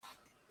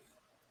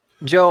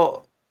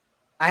Joe,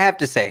 I have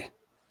to say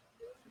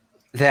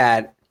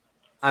that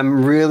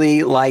I'm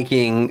really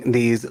liking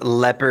these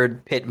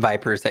leopard pit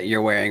vipers that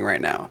you're wearing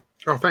right now.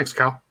 Oh, thanks,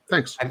 Cal.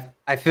 Thanks.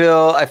 I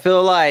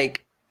feel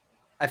like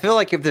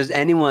if there's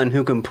anyone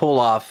who can pull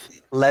off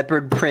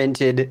leopard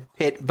printed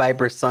pit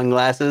viper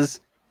sunglasses,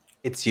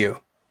 it's you.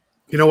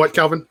 You know what,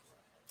 Calvin?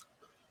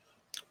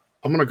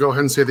 I'm going to go ahead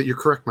and say that you're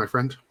correct, my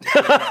friend.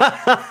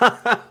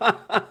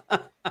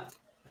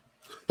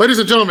 Ladies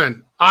and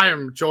gentlemen, I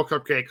am Joel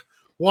Cupcake,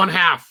 one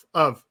half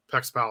of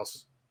Pex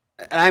Pals.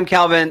 And I'm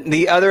Calvin,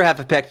 the other half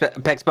of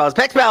Pex Pals.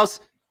 Pex Pals,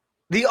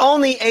 the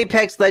only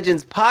Apex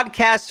Legends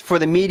podcast for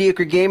the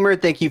mediocre gamer.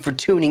 Thank you for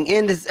tuning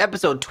in. This is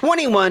episode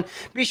 21.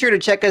 Be sure to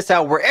check us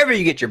out wherever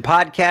you get your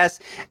podcasts,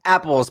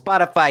 Apple,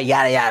 Spotify,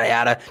 yada, yada,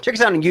 yada. Check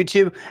us out on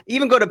YouTube.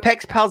 Even go to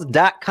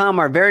pexpals.com,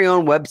 our very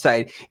own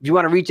website. If you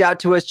want to reach out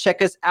to us,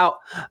 check us out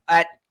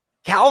at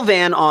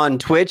Calvan on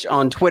Twitch,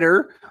 on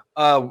Twitter,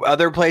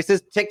 other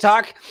places,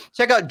 TikTok.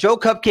 Check out Joe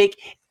Cupcake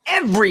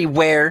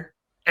everywhere.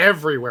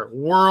 Everywhere.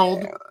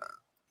 Worldwide.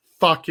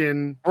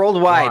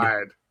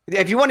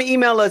 If you want to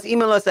email us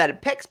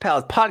at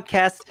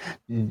pexpalspodcast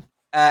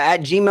at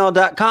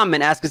gmail.com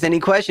and ask us any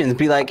questions.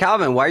 Be like,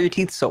 Calvin, why are your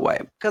teeth so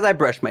white? Because I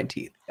brushed my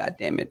teeth. God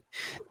damn it.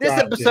 This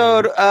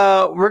episode,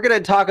 we're going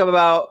to talk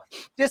about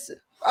just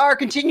our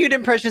continued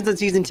impressions on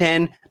Season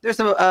 10. There's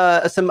some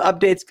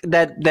updates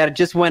that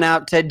just went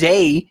out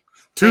today.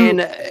 Two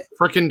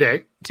freaking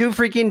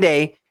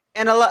day.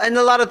 And a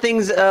lot of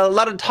things, a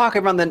lot of talk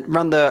around the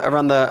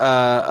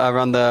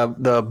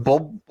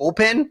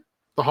bullpen.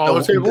 The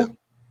holo table.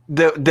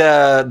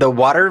 The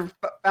water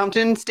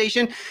fountain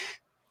station.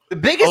 The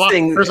biggest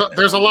thing.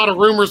 There's a lot of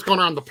rumors going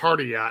around the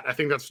party yacht. I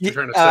think that's what you're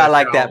trying to say. I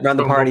like that. Around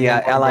the party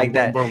yacht. I like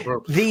that. But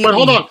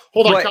hold on,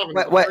 Calvin.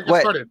 Before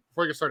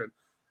we get started,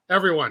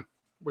 everyone,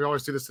 we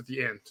always do this at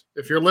the end.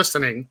 If you're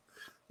listening,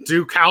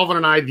 do Calvin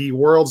and I the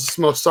world's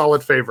most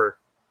solid favor.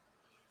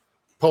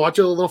 Pull out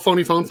your little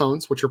phony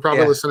phones, which you're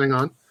probably listening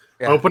on.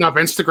 Yeah. Open up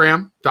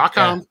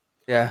Instagram.com.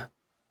 Yeah.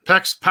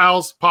 Pex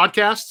Pals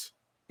Podcast.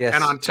 Yes.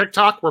 And on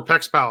TikTok, we're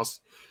Pex Pals.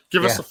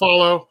 Give us a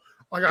follow.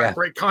 I got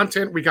great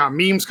content. We got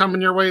memes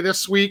coming your way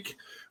this week.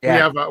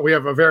 Yeah. We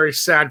have a very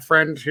sad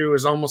friend who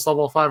is almost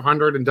level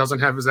 500 and doesn't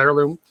have his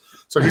heirloom.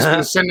 So he's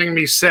been sending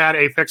me sad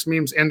Apex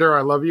memes. Ender,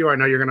 I love you. I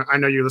know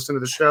you listen to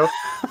the show.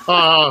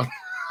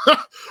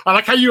 I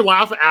like how you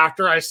laugh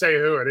after I say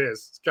who it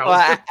is. Well,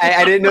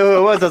 I didn't know who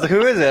it was. I was like,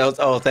 who is it?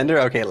 Oh, Ender.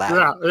 Okay,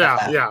 laugh.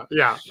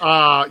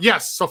 Yeah.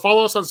 Yes. So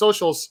follow us on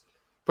socials.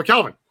 But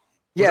Calvin,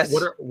 yes.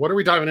 What are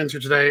we diving into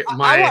today?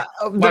 My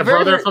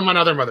brother from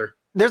another mother.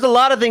 There's a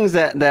lot of things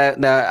that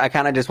I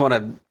kind of just want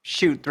to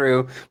shoot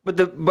through, but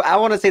I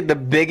want to say the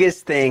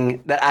biggest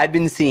thing that I've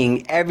been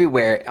seeing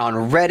everywhere on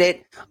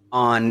Reddit,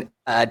 on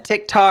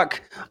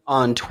TikTok,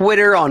 on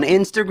Twitter, on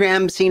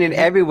Instagram, seeing it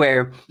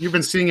everywhere. You've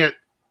been seeing it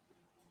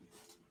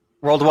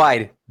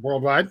worldwide.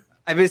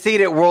 I've been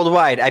seeing it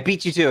worldwide. I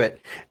beat you to it.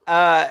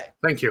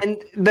 Thank you.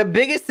 And the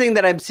biggest thing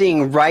that I'm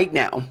seeing right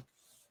now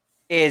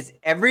is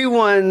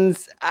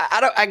everyone's.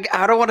 I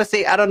don't want to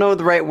say, I don't know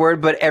the right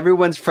word, but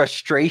everyone's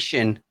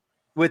frustration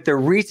with the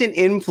recent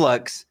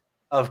influx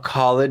of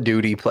Call of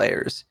Duty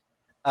players.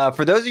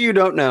 For those of you who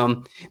don't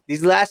know,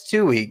 these last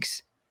 2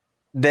 weeks,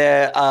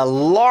 the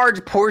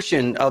large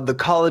portion of the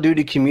Call of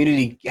Duty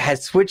community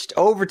has switched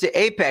over to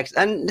Apex,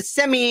 and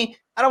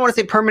I don't want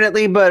to say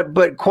permanently,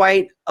 but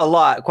quite a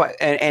lot,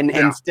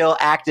 and still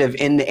active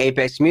in the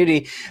Apex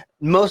community.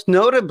 Most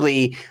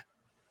notably,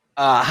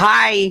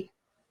 high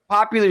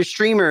popular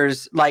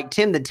streamers like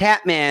Tim the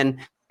Tapman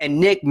and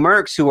Nick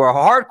Merckx, who are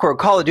hardcore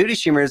Call of Duty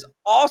streamers,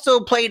 also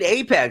played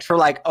Apex for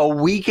like a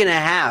week and a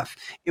half.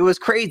 It was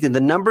crazy.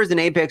 The numbers in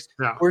Apex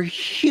were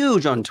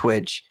huge on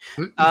Twitch.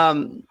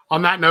 On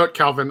that note,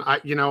 Calvin,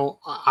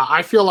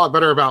 I feel a lot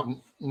better about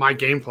my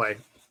gameplay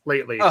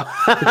lately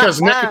because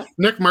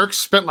Nick Merckx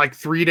spent like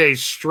 3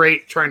 days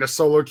straight trying to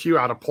solo queue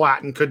out a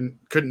plat and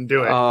couldn't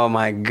do it. Oh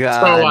my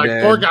god!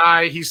 So poor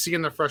guy, he's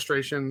seeing the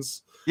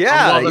frustrations.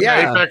 Yeah, I'm loving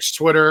Apex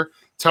Twitter.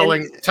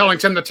 Telling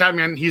Tim the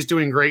Tapman he's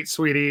doing great,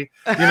 sweetie.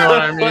 You know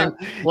what I mean?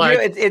 Like,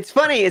 it's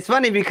funny. It's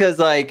funny because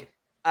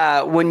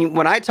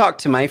when I talk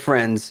to my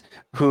friends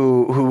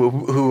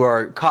who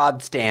are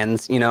COD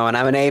stans, and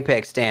I'm an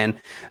Apex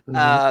stan,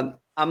 I'm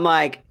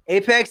like,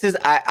 Apex is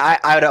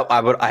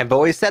I've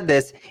always said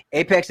this.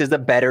 Apex is a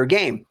better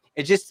game.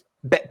 It just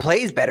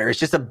plays better. It's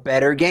just a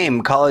better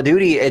game. Call of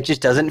Duty, it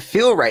just doesn't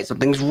feel right.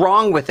 Something's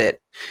wrong with it.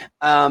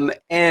 And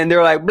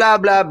they're like, blah,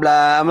 blah,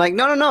 blah. I'm like,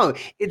 no.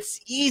 It's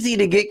easy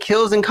to get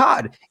kills in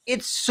COD.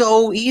 It's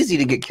so easy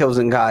to get kills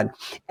in COD.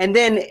 And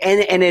then,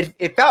 and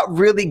it felt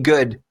really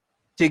good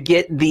to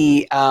get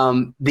the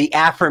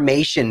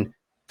affirmation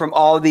from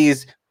all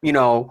these,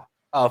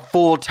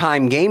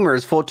 full-time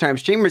gamers, full-time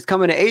streamers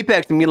coming to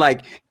Apex and be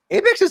like,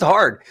 Apex is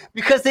hard,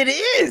 because it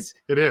is.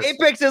 It is.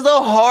 Apex is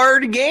a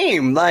hard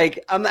game.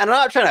 Like, I'm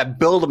not trying to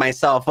build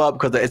myself up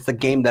because it's the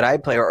game that I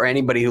play, or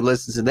anybody who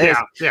listens to this.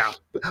 Yeah.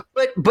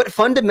 But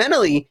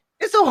fundamentally,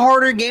 It's a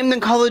harder game than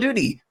Call of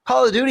Duty.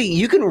 Call of Duty,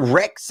 you can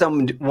wreck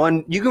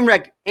you can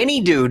wreck any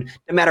dude,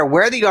 no matter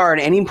where they are at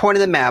any point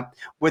of the map,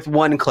 with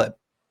one clip.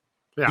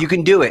 Yeah. You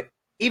can do it.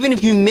 Even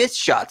if you miss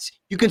shots,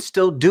 you can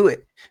still do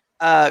it.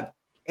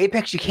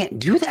 Apex, you can't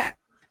do that.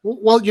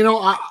 Well,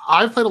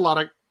 I've played a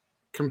lot of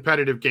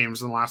competitive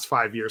games in the last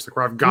 5 years, like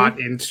where I've got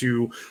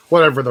into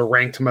whatever the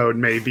ranked mode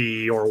may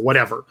be or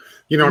whatever.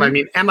 You know what I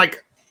mean? And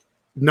like,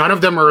 none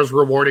of them are as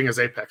rewarding as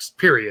Apex,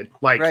 period.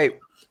 Like, right.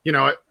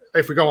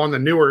 If we go on the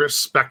newer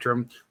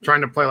spectrum, trying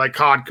to play like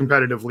COD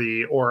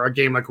competitively or a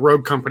game like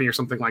Rogue Company or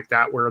something like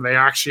that, where they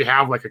actually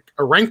have like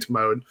a ranked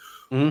mode,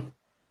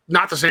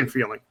 not the same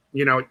feeling.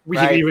 We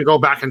can even go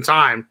back in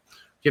time.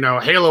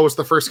 Halo was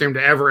the first game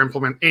to ever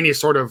implement any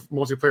sort of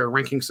multiplayer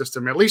ranking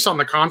system, at least on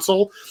the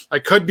console. I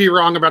could be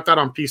wrong about that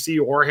on PC.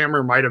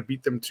 Warhammer might have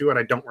beat them to it.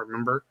 I don't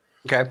remember.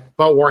 Okay.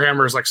 But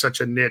Warhammer is like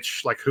such a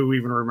niche, like who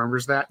even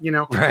remembers that,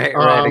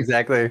 Right,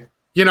 exactly.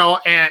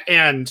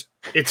 And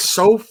it's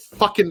so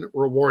fucking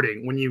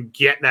rewarding when you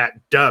get that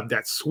dub,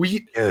 that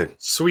sweet,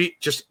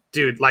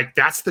 dude, like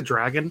that's the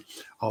dragon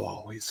I'll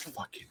always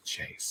fucking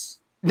chase.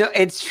 No,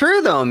 it's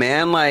true though,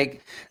 man.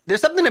 Like,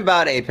 there's something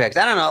about Apex.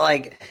 I don't know,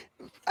 like,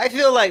 I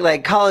feel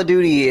like Call of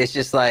Duty is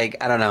just like,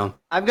 I don't know.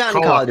 I've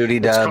gotten Call of Duty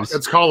dubs.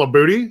 It's Call of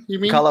Booty, you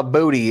mean? Call of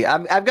Booty.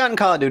 I've gotten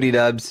Call of Duty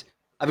dubs.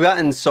 I've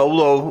gotten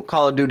solo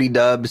Call of Duty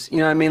dubs. You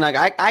know what I mean? Like,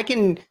 I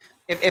can,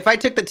 if I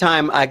took the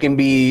time, I can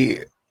be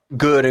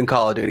good in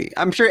Call of Duty.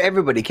 I'm sure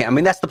everybody can. I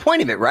mean, that's the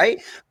point of it, right?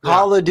 Yeah.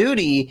 Call of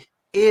Duty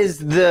is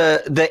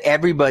the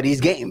everybody's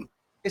game.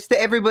 It's the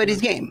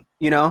everybody's game,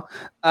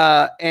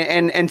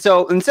 and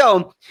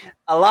so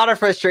a lot of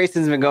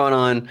frustrations have been going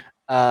on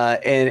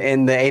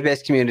in the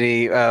Apex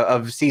community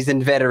of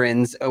seasoned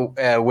veterans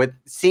with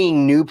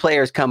seeing new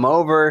players come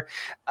over,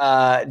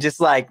 just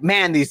like,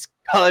 man, these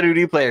Call of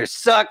Duty players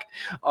suck,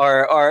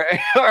 or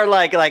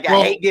like I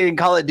hate getting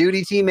Call of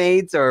Duty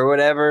teammates or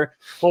whatever.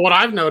 Well, what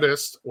I've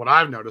noticed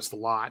a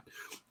lot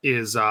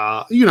is,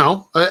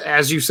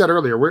 as you said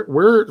earlier,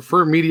 we're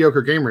for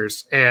mediocre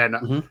gamers,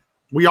 and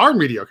we are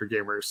mediocre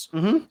gamers.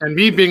 And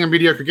me being a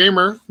mediocre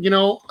gamer,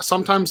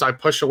 sometimes I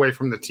push away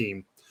from the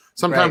team.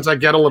 Sometimes I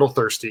get a little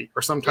thirsty,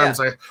 or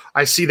sometimes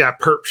I see that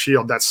perp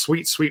shield, that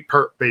sweet, sweet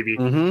perp, baby.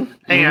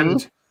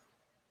 And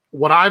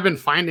what I've been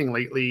finding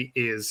lately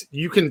is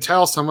you can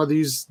tell some of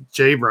these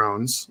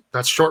J-Brons,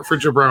 that's short for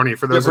jabroni,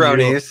 for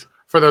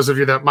those of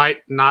you that might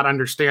not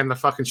understand the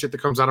fucking shit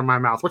that comes out of my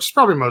mouth, which is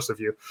probably most of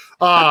you.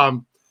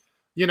 The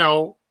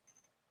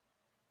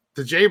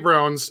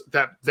J-Brons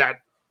that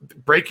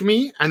break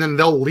me, and then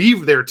they'll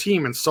leave their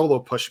team and solo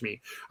push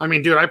me. I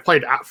mean, dude, I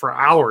played for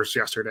hours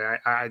yesterday.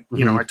 I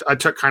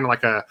took kind of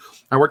like I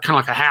worked kind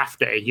of like a half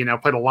day,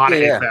 played a lot of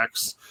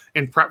Apex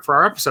in prep for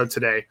our episode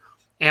today.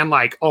 And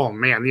like, oh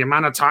man, the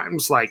amount of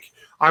times like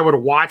I would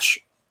watch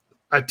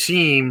a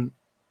team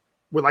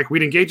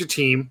we'd engage a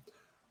team,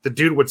 the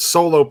dude would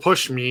solo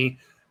push me,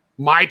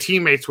 my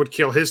teammates would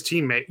kill his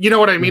teammate. You know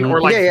what I mean? Or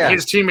like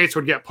his teammates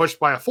would get pushed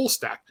by a full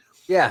stack.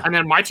 Yeah. And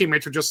then my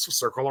teammates would just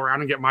circle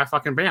around and get my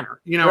fucking banner.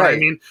 You know what I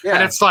mean? Yeah.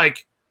 And it's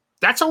like,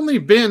 that's only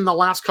been the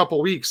last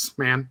couple weeks,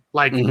 man.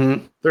 Like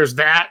there's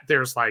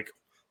like,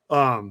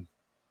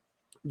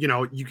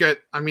 you get,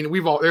 I mean,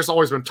 there's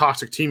always been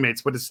toxic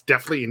teammates, but it's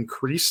definitely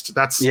increased.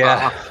 That's,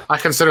 I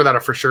consider that a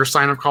for sure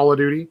sign of Call of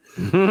Duty.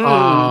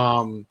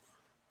 And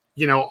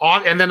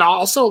then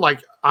also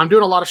like, I'm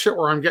doing a lot of shit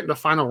where I'm getting to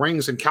final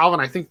rings. And Calvin,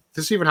 I think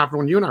this even happened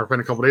when you and I were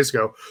playing a couple days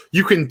ago.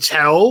 You can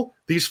tell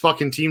these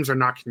fucking teams are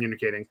not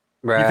communicating.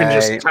 Right. You can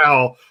just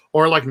tell,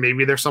 or like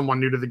maybe there's someone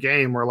new to the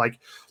game, or like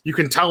you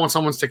can tell when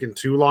someone's taking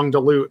too long to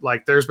loot.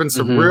 Like there's been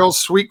some real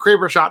sweet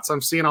Kraber shots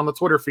I'm seeing on the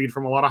Twitter feed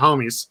from a lot of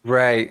homies.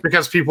 Right.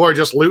 Because people are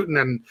just looting,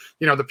 and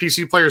the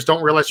PC players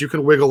don't realize you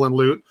can wiggle and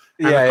loot.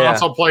 And the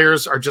console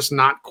players are just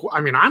not. I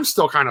mean, I'm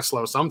still kind of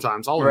slow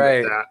sometimes. I'll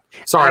admit that.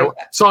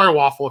 Sorry,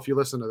 Waffle, if you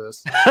listen to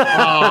this.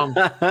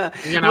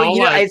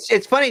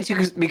 It's funny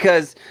too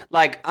because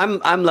like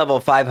I'm level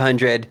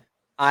 500.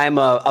 I'm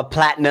a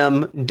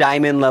platinum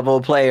diamond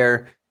level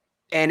player,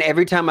 and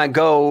every time I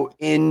go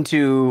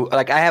into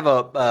like I have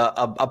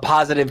a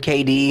positive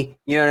KD,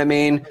 you know what I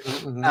mean?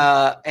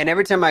 And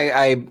every time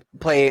I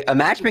play a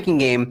matchmaking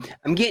game,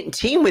 I'm getting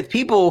teamed with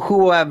people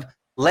who have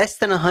less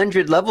than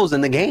 100 levels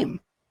in the game,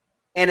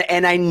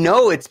 and I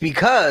know it's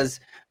because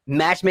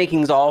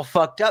matchmaking's all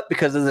fucked up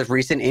because of this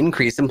recent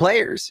increase in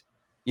players.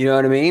 You know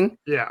what I mean?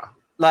 Yeah.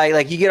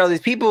 Like you get all these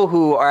people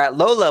who are at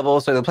low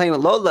levels, so they're playing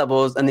with low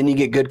levels, and then you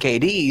get good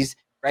KDs.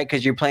 Right,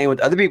 because you're playing with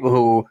other people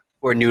who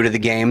are new to the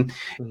game,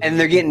 and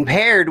they're getting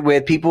paired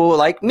with people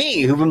like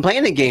me who've been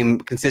playing the game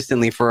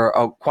consistently for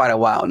quite a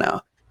while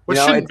now. Which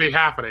shouldn't be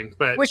happening,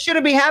 but which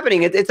shouldn't be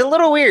happening. It's a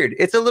little weird.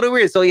 It's a little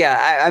weird. So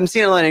yeah, I'm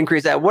seeing a lot of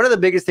increase. One of the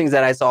biggest things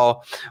that I saw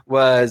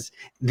was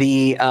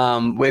the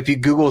if you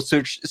Google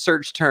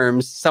search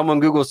terms, someone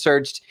Google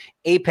searched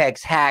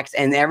Apex hacks,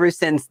 and ever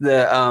since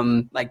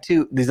the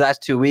these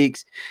last 2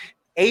 weeks,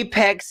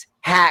 Apex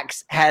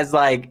hacks has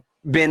like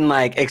been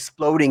like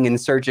exploding in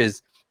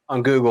searches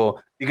on Google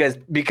because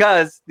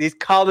these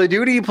Call of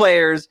Duty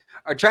players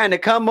are trying to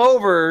come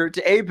over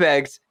to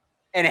Apex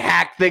and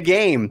hack the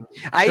game.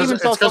 I even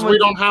saw someone we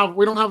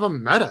don't have a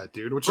meta,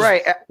 dude, which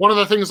is one of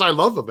the things I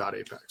love about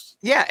Apex.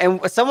 Yeah, and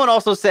someone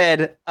also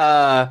said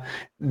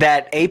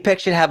that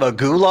Apex should have a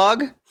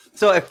gulag.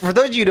 So for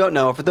those of you who don't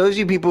know, for those of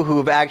you people who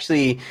have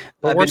actually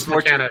been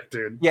fortunate,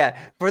 dude. Yeah,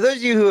 for those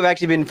of you who have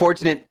actually been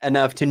fortunate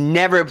enough to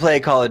never play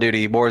Call of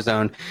Duty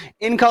Warzone,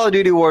 in Call of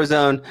Duty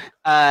Warzone,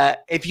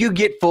 if you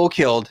get full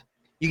killed,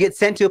 you get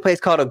sent to a place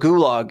called a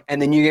gulag, and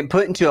then you get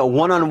put into a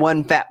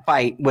one-on-one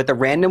fight with a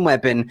random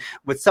weapon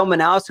with someone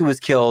else who was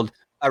killed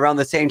around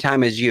the same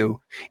time as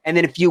you. And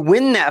then if you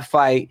win that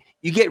fight,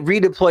 you get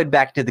redeployed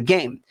back to the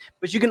game.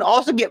 But you can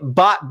also get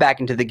bought back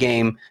into the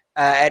game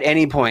at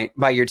any point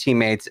by your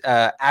teammates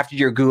after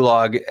your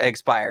gulag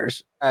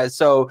expires.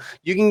 So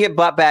you can get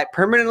bought back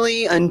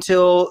permanently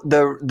until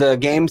the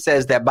game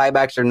says that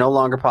buybacks are no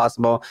longer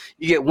possible.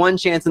 You get one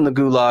chance in the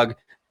gulag.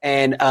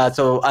 And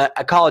so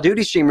a Call of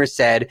Duty streamer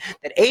said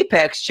that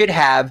Apex should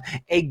have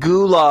a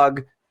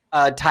gulag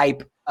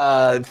type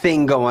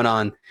thing going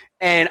on.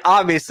 And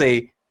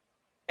obviously,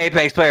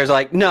 Apex players are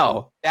like,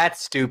 no,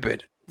 that's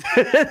stupid.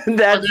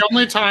 The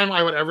only time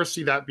I would ever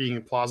see that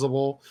being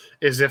plausible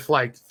is if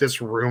like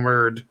this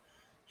rumored,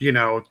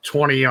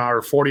 20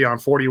 or 40 on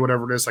 40,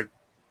 whatever it is, like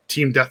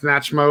team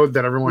deathmatch mode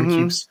that everyone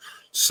keeps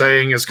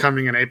saying is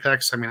coming in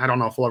Apex. I mean, I don't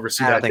know if we'll ever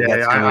see that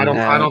day. I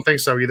don't think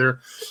so either.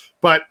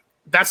 But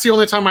that's the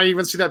only time I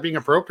even see that being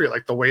appropriate.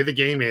 Like the way the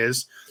game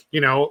is,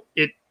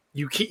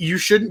 you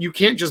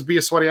can't just be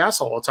a sweaty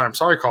asshole all the time.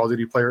 Sorry, Call of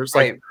Duty players.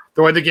 Like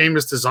the way the game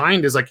is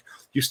designed is like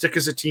you stick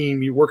as a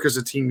team, you work as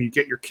a team, you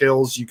get your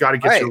kills, you got to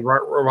get your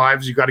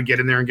revives, you got to get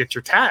in there and get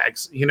your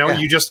tags. You got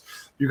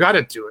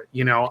to do it.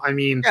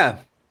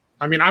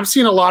 I mean, I've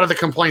seen a lot of the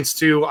complaints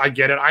too. I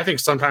get it. I think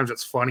sometimes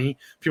it's funny.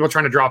 People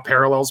trying to draw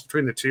parallels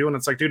between the two. And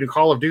it's like, dude, in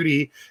Call of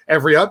Duty,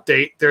 every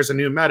update, there's a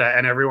new meta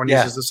and everyone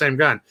uses the same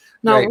gun.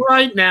 Now,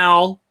 right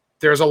now,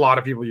 there's a lot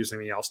of people using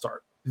the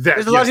L-Star.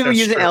 There's a lot of people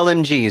using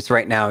LMGs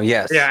right now,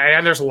 yes. Yeah,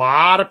 and there's a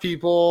lot of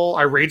people.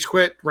 I rage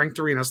quit ranked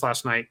arenas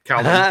last night,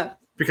 Calvin,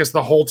 because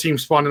the whole team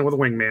spawned in with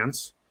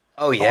wingmans.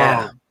 Oh,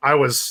 yeah. That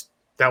was...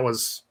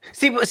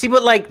 See,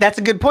 but like, that's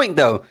a good point,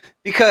 though,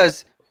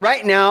 because...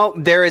 right now,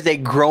 there is a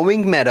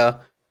growing meta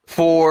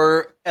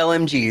for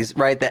LMGs,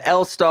 right? The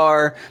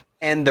L-Star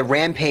and the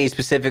Rampage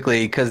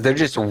specifically, because they're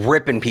just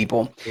ripping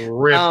people.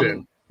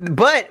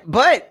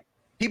 But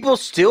people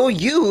still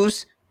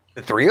use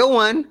the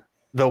 301,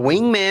 the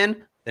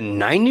Wingman, the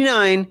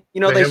 99,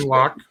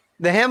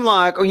 the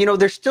Hemlock, or,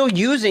 they're still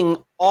using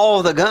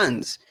all the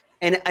guns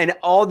and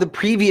all the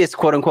previous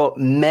quote unquote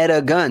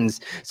meta guns.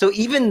 So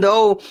even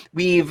though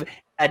we've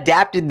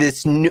adopted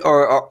this new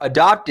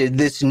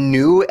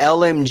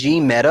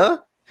LMG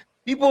meta,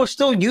 people are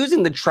still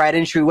using the tried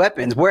and true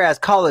weapons. Whereas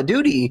Call of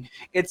Duty,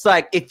 it's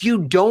like if you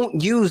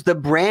don't use the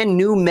brand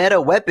new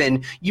meta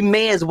weapon, you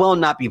may as well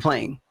not be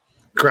playing.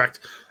 Correct,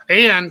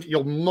 and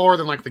you'll more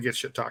than likely get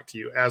shit talked to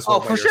you as well. Oh,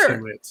 for sure.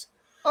 Teammates.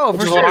 Oh,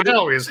 for sure. What I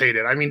always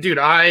hated. I mean, dude,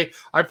 I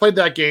played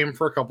that game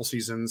for a couple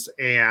seasons,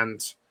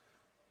 and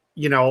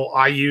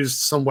I used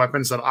some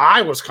weapons that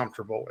I was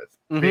comfortable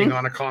with being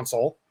on a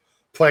console,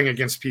 playing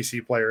against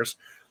PC players.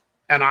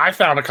 And I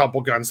found a couple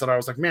guns that I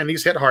was like, man,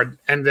 these hit hard.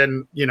 And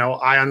then,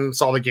 I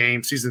uninstall the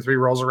game, season 3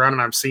 rolls around,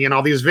 and I'm seeing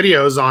all these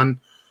videos on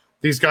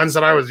these guns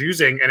that I was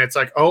using. And it's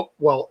like, oh,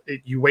 well,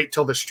 you wait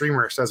till the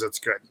streamer says it's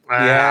good.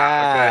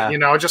 Yeah.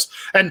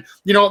 Okay.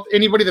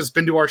 Anybody that's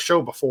been to our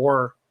show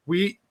before,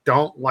 we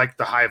don't like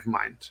the hive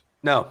mind.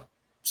 No.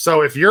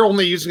 So if you're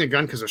only using a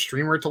gun because a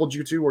streamer told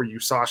you to, or you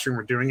saw a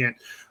streamer doing it,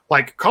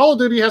 like Call of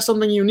Duty has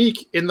something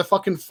unique in the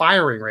fucking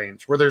firing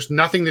range where there's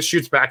nothing that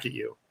shoots back at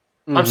you.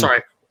 I'm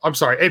sorry.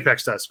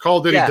 Apex does. Call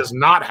of Duty does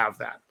not have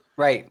that.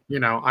 Right.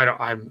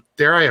 I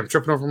am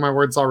tripping over my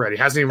words already.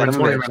 Hasn't even been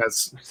 20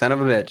 minutes. Son of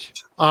a bitch.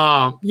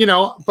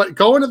 But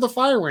go into the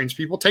firing range,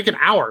 people. Take an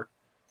hour.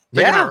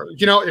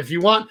 If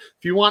you want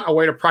a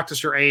way to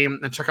practice your aim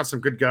and check out some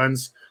good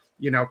guns,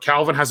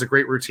 Calvin has a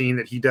great routine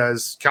that he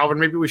does. Calvin,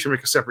 maybe we should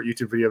make a separate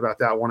YouTube video about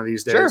that one of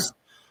these days. Sure.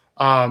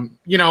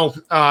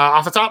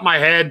 Off the top of my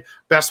head,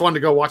 best one to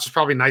go watch is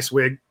probably Nice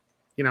Wig.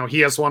 He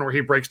has one where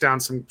he breaks down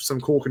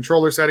some cool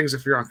controller settings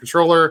if you're on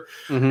controller,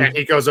 and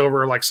he goes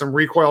over like some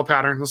recoil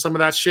patterns and some of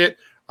that shit.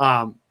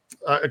 A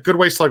good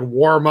way to like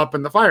warm up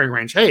in the firing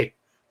range. Hey,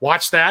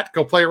 watch that.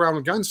 Go play around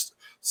with guns.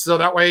 So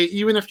that way,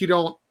 even if you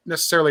don't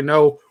necessarily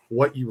know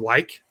what you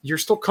like, you're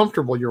still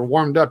comfortable. You're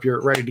warmed up.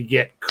 You're ready to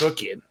get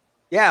cooking.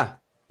 Yeah.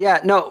 Yeah,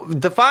 no,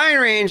 the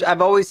firing range,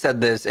 I've always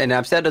said this, and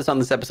I've said this on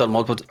this episode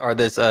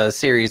this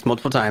series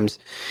multiple times,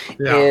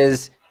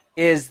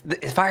 is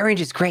the firing range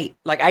is great.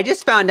 Like, I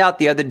just found out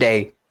the other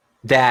day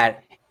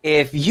that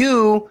if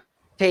you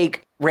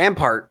take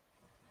Rampart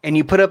and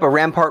you put up a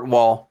Rampart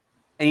wall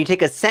and you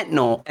take a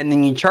Sentinel and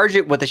then you charge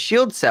it with a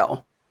shield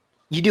cell,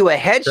 you do a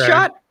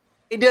headshot,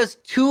 it does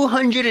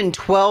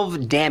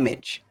 212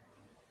 damage.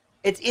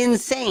 It's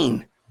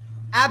insane.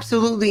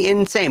 Absolutely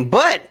insane.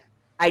 But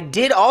I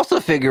did also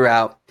figure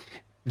out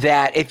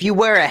that if you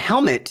wear a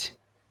helmet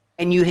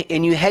and you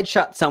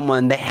headshot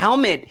someone, the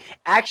helmet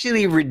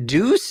actually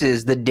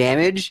reduces the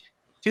damage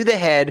to the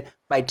head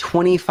by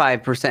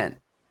 25%.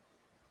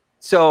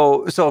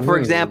 So for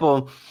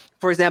example,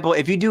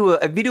 if you do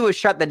a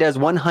shot that does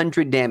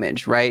 100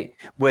 damage, right,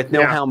 with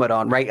no helmet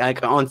on, right,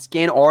 like on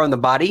skin or on the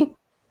body,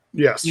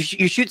 yes,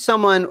 you shoot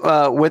someone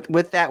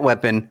with that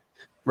weapon,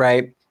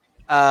 right,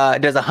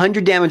 does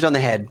 100 damage on the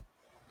head,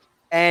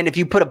 and if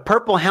you put a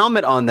purple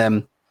helmet on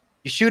them,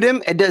 you shoot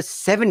him, it does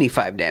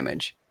 75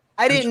 damage.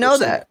 I didn't know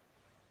that.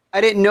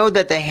 I didn't know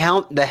that the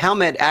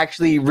helmet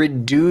actually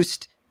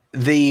reduced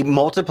the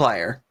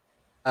multiplier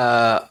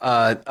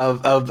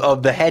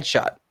of the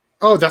headshot.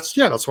 Oh, that's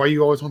why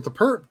you always want the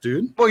perp,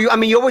 dude. Well, you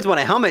always want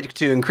a helmet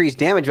to increase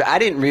damage, but I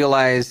didn't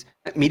realize,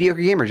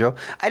 mediocre gamer Joe,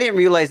 I didn't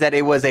realize that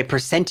it was a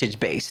percentage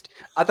based.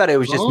 I thought it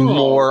was just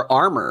more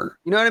armor.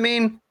 You know what I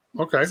mean?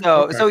 Okay.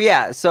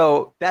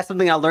 So that's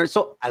something I learned.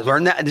 So I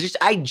learned that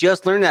I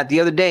just learned that the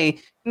other day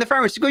in the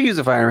fire range to go use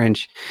a fire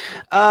range.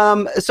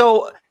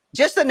 So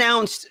just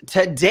announced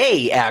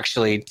today,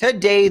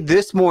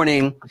 this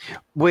morning,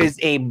 was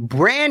a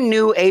brand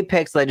new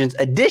Apex Legends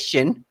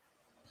edition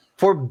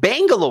for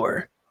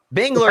Bangalore.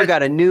 Bangalore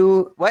got a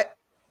new what?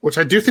 Which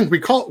I do think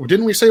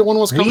didn't we say one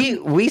was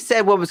coming? We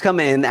said what was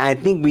coming, and I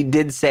think we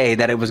did say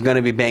that it was going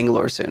to be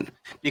Bangalore soon,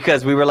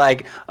 because we were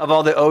like, of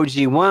all the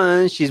OG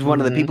ones, she's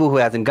one of the people who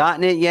hasn't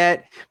gotten it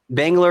yet.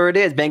 Bangalore it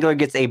is. Bangalore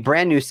gets a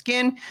brand new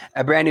skin,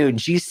 a brand new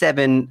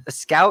G7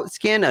 Scout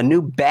skin, a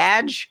new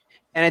badge,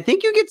 and I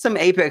think you get some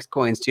Apex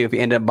coins too if you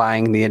end up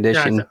buying the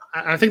edition. Yeah,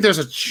 I think there's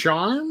a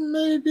charm,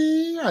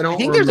 maybe. I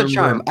think there's a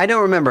charm. I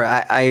don't remember.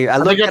 I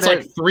looked at it.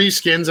 Like 3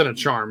 skins and a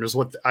charm is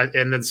what,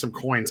 and then some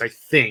coins, I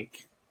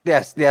think.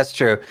 Yes, that's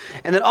true.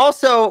 And then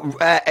also,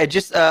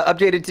 just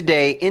updated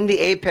today in the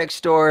Apex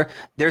store,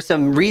 there's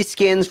some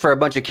reskins for a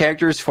bunch of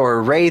characters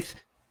for Wraith,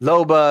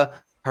 Loba,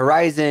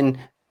 Horizon,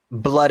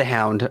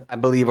 Bloodhound, I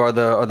believe are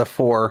the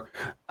 4.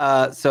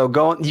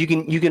 So you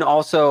can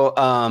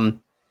also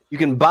you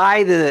can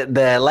buy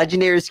the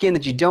legendary skin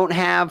that you don't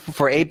have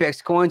for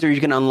Apex coins, or you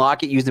can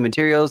unlock it, use the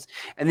materials,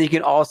 and then you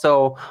can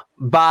also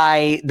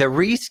buy the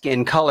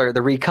reskin color,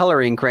 the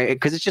recoloring,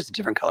 because it's just a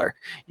different color.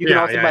 You can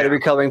also buy the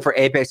recoloring for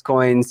Apex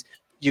coins.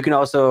 You can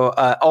also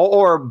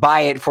or buy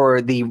it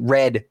for the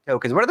red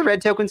tokens. What are the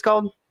red tokens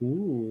called?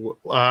 Ooh,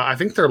 I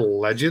think they're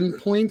legend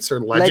points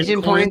or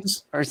legend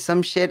points or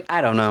some shit.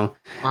 I don't know.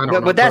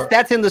 But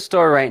that's in the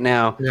store right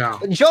now. Yeah.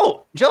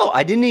 Joel,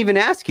 I didn't even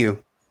ask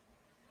you.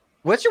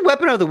 What's your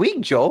weapon of the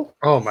week, Joel?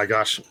 Oh my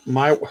gosh,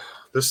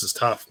 this is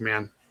tough,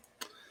 man.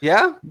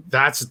 Yeah,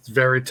 that's a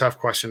very tough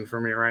question for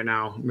me right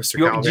now, Mr.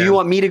 Calvin. Do you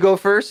want me to go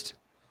first?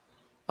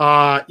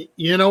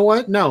 You know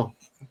what? No.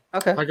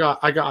 Okay. I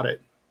got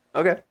it.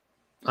 Okay.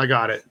 I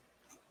got it.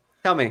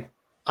 Tell me.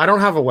 I don't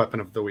have a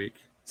weapon of the week.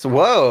 So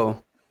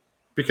whoa.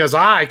 Because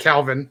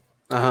Calvin,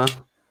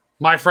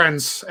 my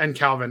friends and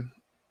Calvin,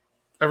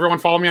 everyone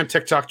follow me on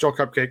TikTok, Joel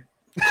Cupcake.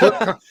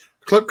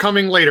 Clip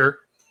coming later.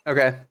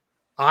 Okay.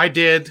 I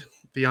did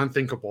the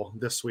unthinkable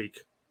this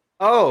week.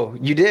 Oh,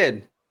 you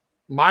did?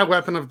 My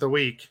weapon of the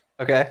week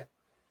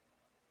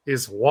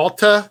is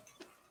Walter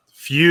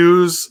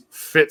Fuse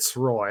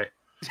Fitzroy.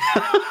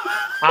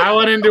 I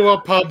went into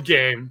a pub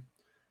game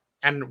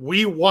and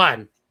we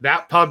won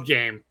that pub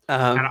game.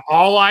 And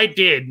all I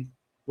did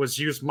was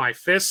use my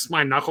fists,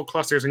 my knuckle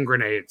clusters, and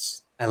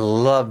grenades. I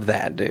love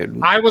that,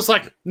 dude. I was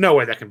like, no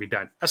way that can be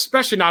done.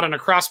 Especially not in a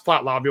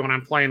cross-plat lobby when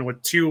I'm playing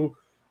with 2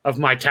 of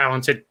my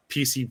talented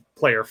PC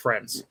player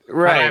friends.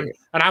 Right.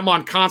 And I'm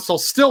on console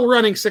still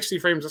running 60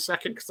 frames a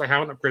second because I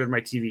haven't upgraded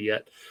my TV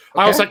yet.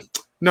 Okay. I was like,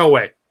 no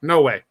way.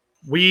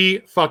 We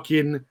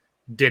fucking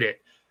did it.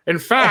 In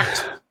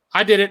fact,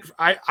 I did it.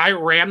 I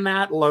ran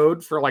that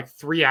load for like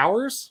 3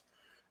 hours,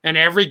 and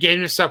every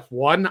game except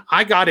one,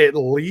 I got at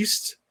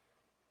least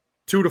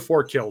 2 to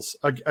 4 kills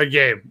a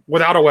game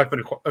without a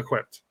weapon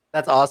equipped.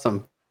 That's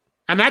awesome.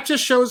 And that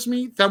just shows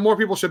me that more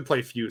people should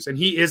play Fuse, and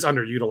he is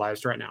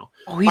underutilized right now.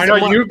 Oh, I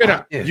know you've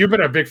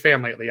been a big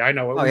fan lately. I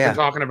know we've been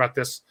talking about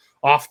this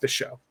off the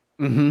show.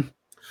 Mm-hmm.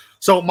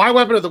 So my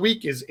weapon of the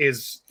week is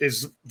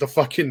the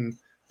fucking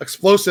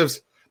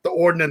explosives, the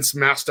ordnance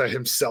master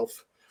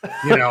himself.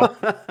 You know,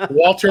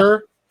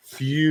 Walter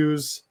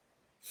Fuse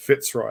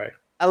Fitzroy.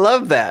 I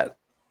love that.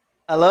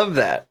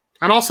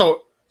 And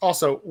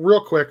also,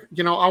 real quick,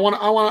 you know,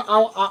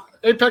 I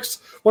Apex.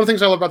 One of the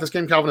things I love about this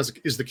game, Calvin,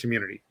 is the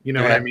community. You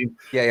know what I mean?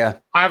 Yeah.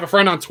 I have a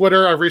friend on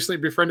Twitter I've recently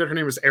befriended. Her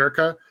name is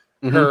Erica.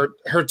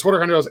 Mm-hmm. Her Twitter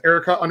handle is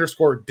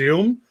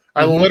Erica_Doom.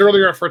 I literally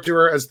refer to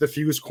her as the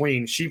Fuse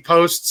Queen. She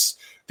posts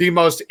the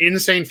most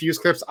insane Fuse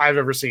clips I've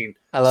ever seen.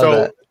 I love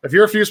that. If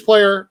you're a Fuse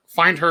player,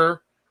 find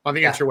her on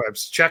the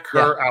interwebs. Check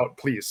her out,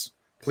 please.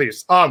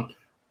 But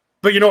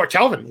you know what,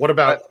 Calvin? What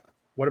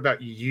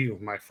about you,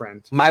 my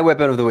friend? My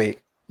weapon of the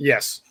week.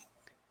 Yes.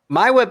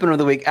 My weapon of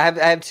the week. I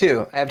have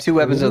 2. I have 2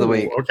 weapons of the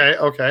week.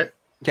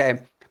 Okay.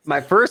 My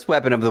first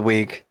weapon of the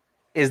week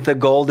is the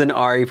golden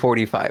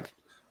RE45.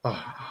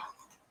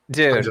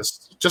 Dude,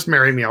 just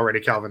marry me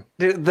already, Calvin.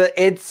 Dude,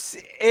 it's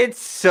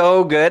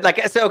so good.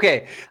 Like, so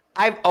okay.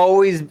 I've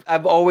always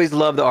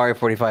loved the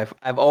RE45.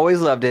 I've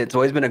always loved it. It's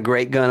always been a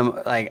great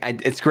gun.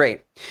 It's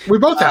great. We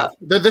both have.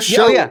 This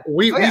show,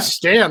 we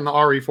stand the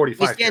RE45.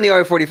 We stand the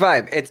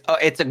RE45.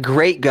 It's a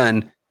great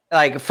gun.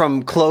 Like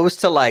from close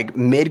to like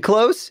mid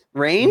close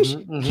range,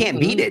 you can't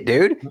beat it,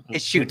 dude.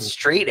 It shoots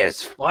straight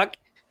as fuck.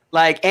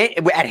 Like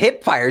at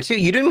hip fire too.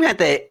 You don't even have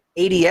to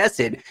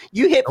ADS it.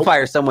 You hip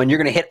fire someone, you're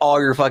gonna hit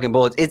all your fucking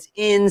bullets. It's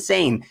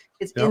insane.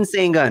 It's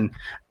insane gun.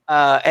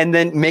 And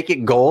then make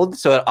it gold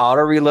so it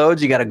auto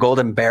reloads. You got a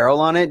golden barrel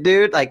on it,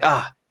 dude. Like,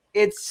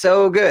 it's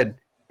so good.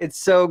 It's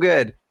so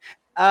good.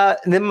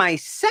 Then my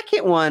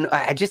second one,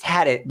 I just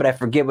had it, but I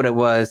forget what it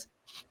was.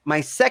 My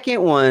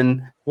second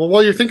one. Well,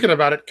 while you're thinking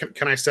about it,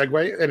 can I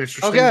segue? And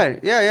interesting. Okay.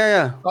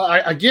 Yeah.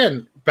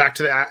 Again, back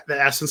to the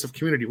essence of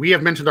community. We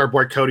have mentioned our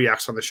boy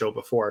Kodiaks on the show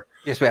before.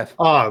 Yes, we have.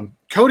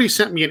 Cody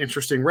sent me an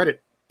interesting Reddit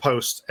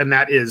post, and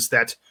that is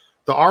that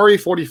the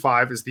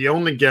RE45 is the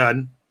only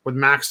gun with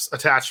max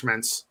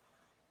attachments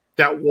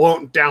that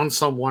won't down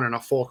someone in a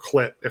full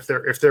clip if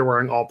they're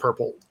wearing all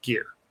purple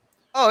gear.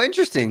 Oh,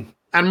 interesting.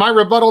 And my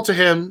rebuttal to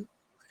him,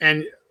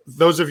 and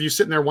those of you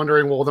sitting there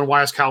wondering, well, then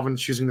why is Calvin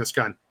choosing this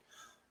gun?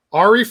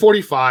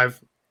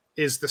 RE45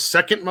 is the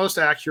second most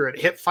accurate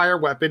hip fire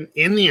weapon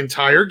in the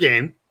entire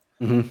game.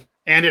 And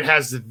it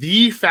has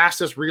the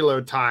fastest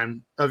reload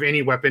time of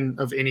any weapon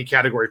of any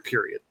category,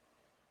 period.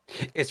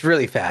 It's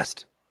really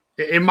fast.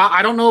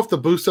 I don't know if the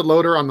boosted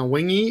loader on the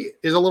wingy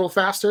is a little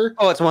faster.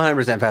 Oh, it's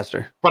 100%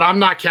 faster. But I'm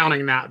not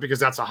counting that because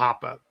that's a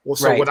hop up. Well,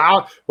 so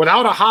without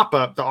a hop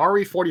up, the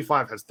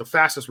RE45 has the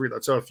fastest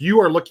reload. So if you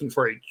are looking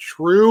for a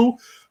true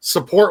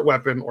support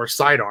weapon or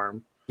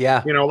sidearm,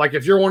 like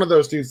if you're one of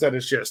those dudes that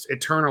is just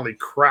eternally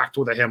cracked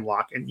with a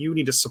hemlock and you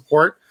need to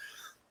support,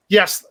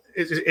 yes,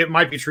 it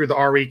might be true the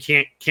RE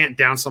can't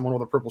down someone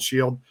with a purple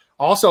shield.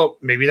 Also,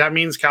 maybe that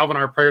means Calvin,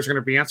 our prayers are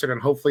going to be answered, and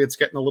hopefully it's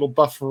getting a little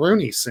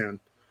bufferoonie soon.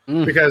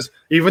 Because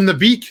even the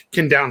beak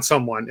can down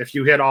someone if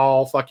you hit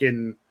all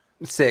fucking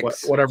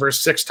 6. Whatever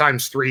 6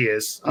 times 3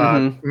 is.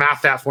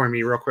 Math that for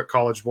me real quick,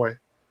 college boy.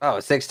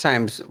 Oh, 6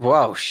 times.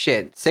 Whoa,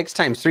 shit. 6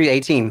 times 3,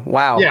 18.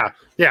 Wow.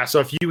 Yeah.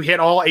 So if you hit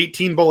all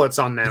 18 bullets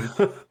on them,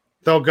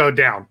 they'll go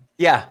down.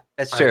 Yeah,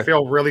 that's true. I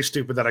feel really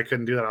stupid that I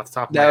couldn't do that off the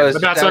top of my head.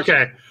 But that's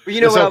okay.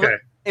 You know what?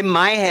 In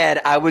my head,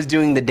 I was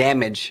doing the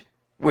damage,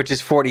 which is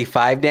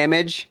 45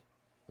 damage.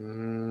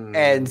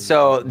 And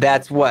so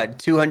that's what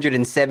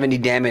 270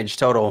 damage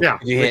total. Yeah,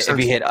 if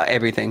you hit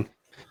everything.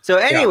 So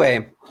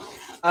anyway,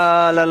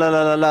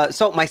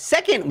 So my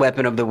second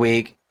weapon of the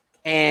week,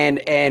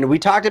 and we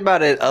talked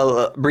about it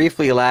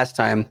briefly last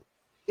time,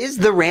 is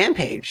the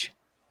Rampage.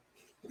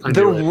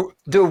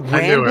 The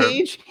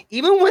Rampage,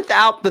 even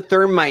without the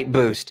thermite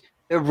boost,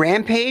 the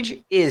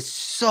Rampage is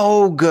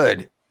so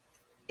good.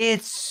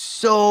 It's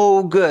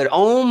so good.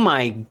 Oh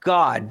my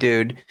god,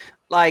 dude.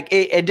 Like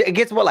it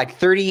gets what, like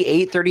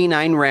 38,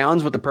 39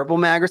 rounds with the purple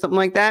mag or something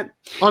like that.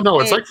 Oh no,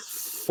 it's like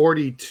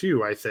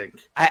 42, I think.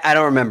 I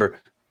don't remember.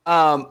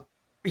 Yeah,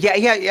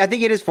 I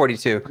think it is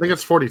 42. I think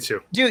it's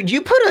 42. Dude,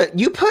 you put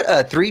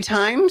a 3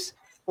 times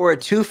or a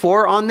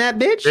 2-4 on that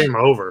bitch.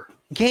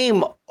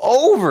 Game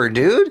over,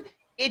 dude.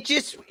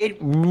 It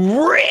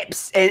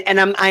rips. And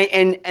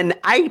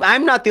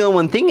I'm not the only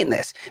one thinking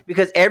this,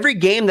 because every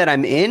game that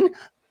I'm in,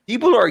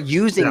 people are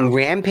using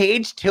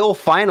Rampage till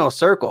final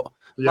circle.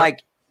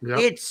 Yep.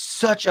 It's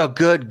such a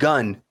good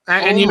gun.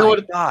 And you know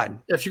what? God.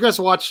 If you guys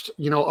watched,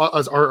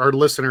 as our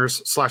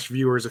listeners /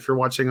 viewers, if you're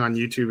watching on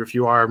YouTube, if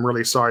you are, I'm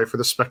really sorry for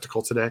the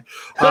spectacle today.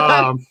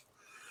 If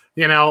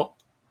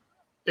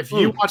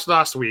you watched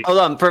last week. Hold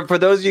on. For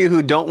those of you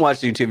who don't watch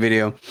the YouTube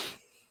video,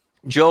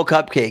 Joel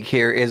Cupcake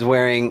here is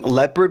wearing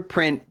leopard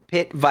print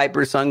Pit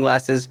Viper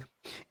sunglasses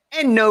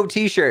and no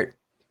t-shirt.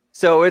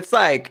 So it's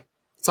like.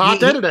 It's a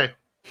hot day today.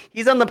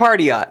 He's on the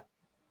party yacht.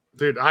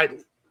 Dude,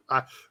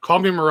 call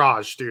me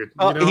Mirage, dude.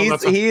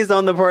 He's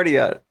on the party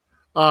yacht.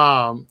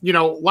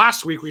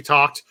 Last week we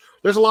talked.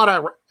 There's a lot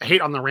of hate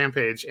on the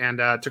Rampage, and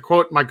to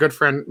quote my good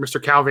friend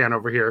Mr. Calvan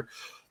over here,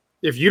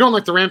 if you don't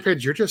like the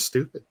Rampage, you're just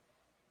stupid.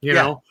 You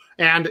know,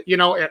 and you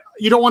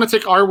don't want to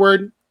take our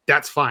word.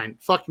 That's fine.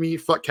 Fuck me.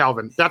 Fuck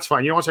Calvin. That's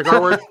fine. You don't want to take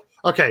our word.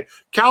 Okay,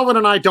 Calvin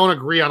and I don't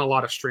agree on a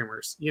lot of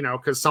streamers.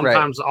 Because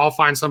sometimes I'll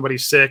find somebody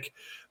sick,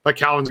 but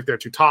Calvin's like they're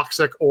too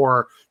toxic,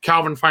 or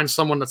Calvin finds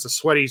someone that's a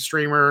sweaty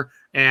streamer,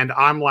 and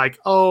I'm like,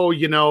 oh,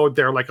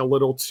 they're like a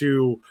little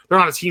too, they're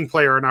not a team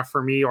player enough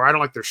for me, or I don't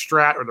like their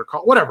strat or their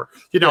call, whatever,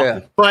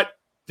 But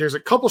there's a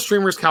couple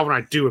streamers Calvin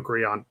and I do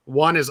agree on.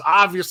 One is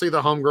obviously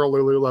the homegirl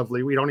Lulu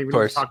Lovely. We don't even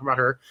need to talk about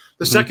her.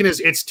 The second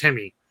is it's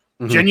Timmy.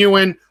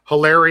 Genuine,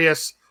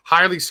 hilarious,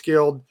 highly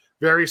skilled,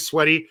 very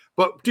sweaty.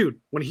 But dude,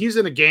 when he's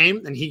in a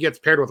game and he gets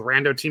paired with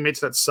rando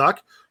teammates that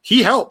suck,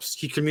 he helps.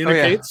 He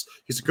communicates.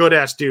 He's a good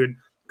ass dude.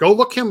 Go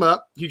look him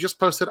up. He just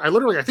posted, I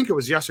think it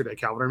was yesterday,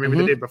 Calvin, or maybe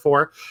the day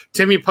before.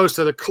 Timmy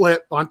posted a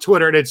clip on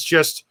Twitter, and it's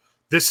just,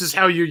 this is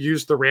how you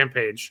use the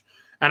Rampage.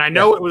 And I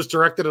know it was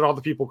directed at all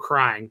the people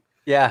crying.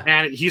 Yeah.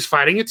 And he's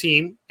fighting a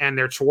team, and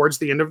they're towards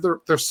the end of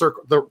their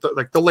circle,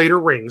 the later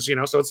rings,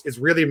 so it's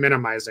really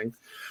minimizing.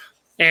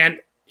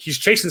 And he's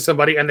chasing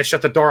somebody, and they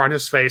shut the door on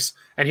his face,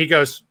 and he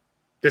goes,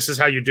 This is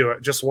how you do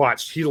it. Just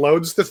watch. He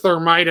loads the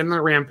thermite in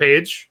the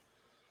rampage.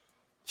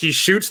 He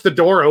shoots the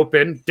door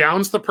open,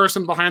 downs the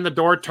person behind the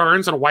door,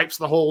 turns and wipes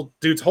the whole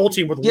dude's whole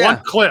team with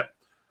one clip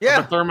of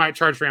a thermite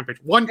charge rampage.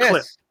 One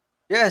clip.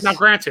 Yes. Now,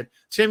 granted,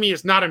 Timmy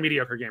is not a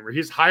mediocre gamer.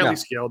 He's highly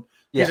skilled.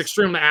 He's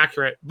extremely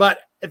accurate.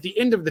 But at the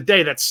end of the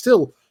day, that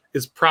still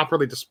is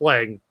properly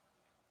displaying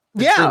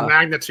the true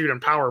magnitude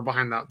and power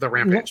behind the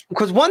rampage.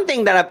 Because one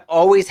thing that I've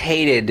always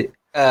hated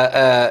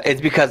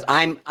is because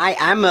I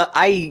am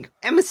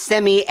a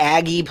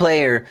semi-Aggie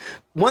player.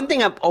 One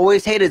thing I've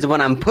always hated is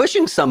when I'm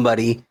pushing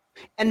somebody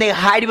and they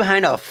hide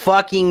behind a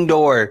fucking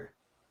door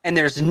and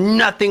there's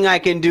nothing I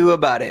can do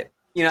about it.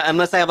 You know,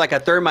 unless I have like a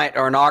thermite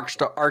or an arc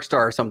star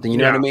or something, you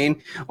know what I mean?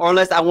 Or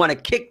unless I want to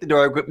kick the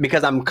door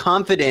because I'm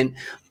confident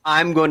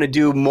I'm going to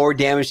do more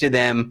damage to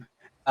them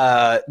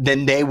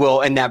than they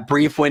will in that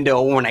brief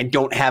window when I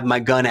don't have my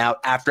gun out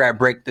after I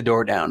break the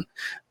door down.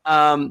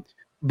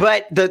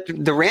 But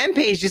the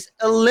rampage just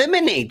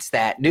eliminates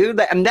that, dude.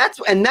 And that's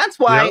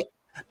why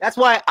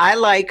I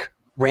like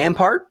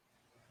Rampart,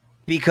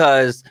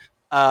 because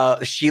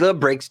Sheila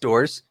breaks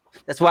doors.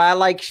 That's why I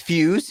like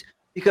Fuse,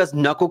 because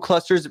Knuckle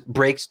Clusters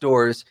breaks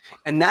doors.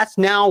 And that's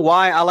now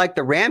why I like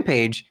the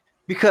Rampage,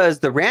 because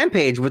the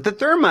Rampage with the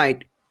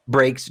thermite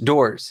breaks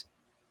doors.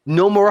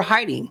 No more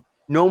hiding.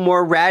 No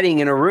more ratting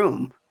in a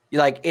room.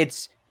 Like,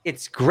 it's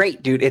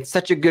great, dude. It's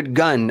such a good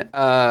gun.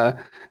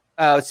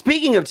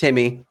 Speaking of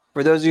Timmy,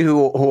 for those of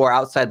you who are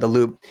outside the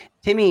loop,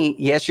 Timmy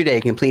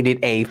yesterday completed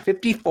a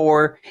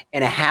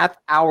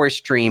 54.5-hour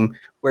stream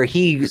where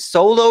he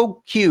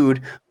solo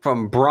queued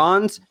from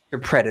bronze to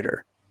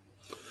predator.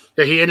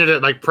 Yeah, he ended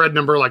at like pred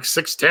number like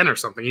 610 or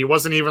something. He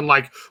wasn't even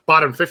like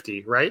bottom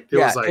 50, right?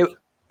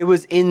 It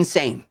was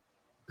insane.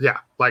 Yeah,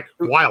 like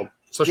wild.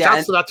 So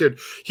shouts to that dude.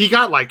 He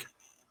got like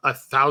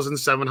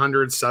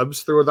 1,700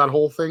 subs through that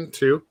whole thing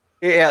too.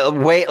 Yeah,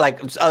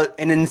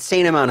 an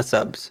insane amount of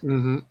subs.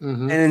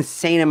 An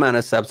insane amount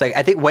of subs. Like,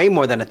 I think way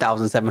more than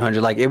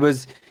 1,700. Like, it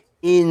was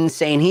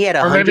insane. He had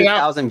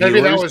 100,000 viewers.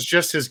 Maybe that was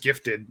just his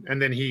gifted, and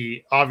then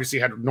he obviously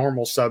had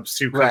normal subs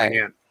too coming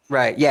in.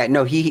 Right. Yeah.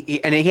 No.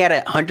 He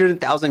had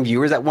 100,000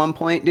 viewers at one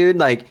point, dude.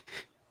 Like,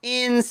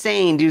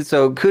 insane, dude.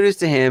 So kudos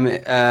to him.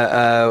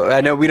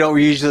 I know we don't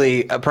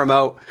usually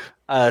promote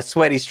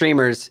sweaty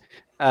streamers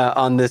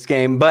on this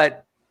game,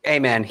 but hey,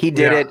 man, he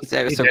did it.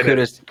 So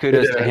kudos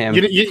to him.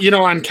 You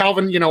know, and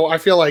Calvin, you know, I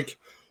feel like,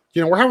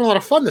 you know, we're having a lot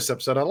of fun this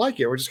episode. I like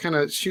it. We're just kind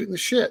of shooting the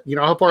shit. You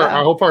know, I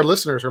hope our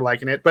listeners are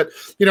liking it. But,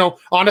 you know,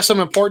 on to some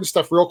important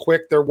stuff real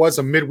quick. There was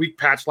a midweek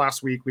patch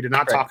last week. We did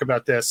not talk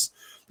about this.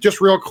 Just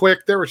real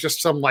quick, there was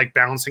just some like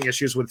balancing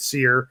issues with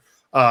Seer,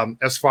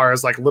 as far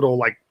as like little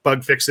like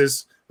bug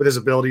fixes with his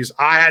abilities.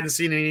 I hadn't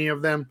seen any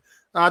of them.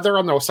 They're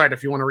on the site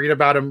if you want to read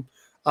about them.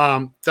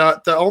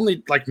 The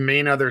only like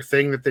main other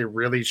thing that they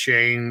really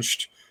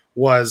changed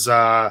was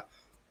they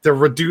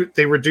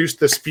reduced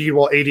the speed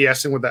while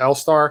ADSing with the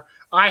L-Star.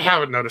 I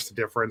haven't noticed a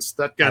difference.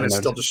 That gun is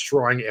still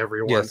destroying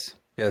everyone.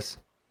 Yes.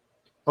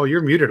 Oh,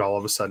 you're muted all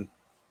of a sudden.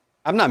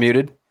 I'm not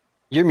muted.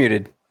 You're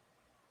muted.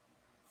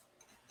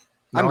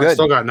 No, I'm good. I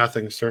still got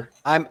nothing, sir.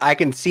 I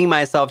can see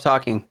myself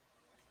talking.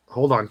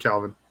 Hold on,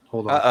 Calvin.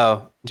 Hold on.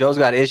 Uh-oh. Joe's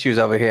got issues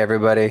over here,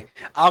 everybody.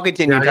 I'll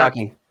continue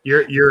talking.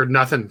 You're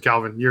nothing,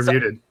 Calvin. You're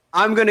muted.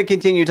 I'm going to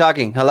continue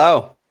talking.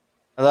 Hello.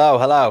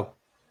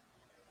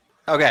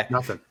 Okay.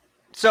 Nothing.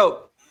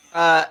 So,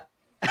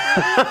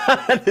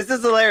 this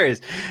is hilarious.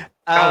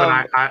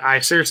 Calvin, I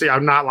seriously,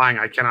 I'm not lying.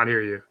 I cannot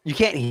hear you. You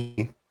can't hear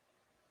me.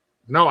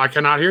 No, I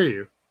cannot hear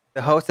you.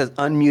 The host has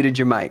unmuted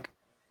your mic.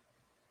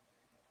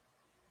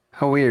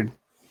 How weird.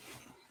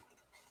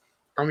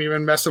 I'm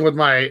even messing with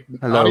my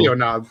audio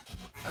knob.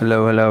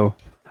 Hello.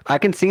 I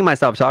can see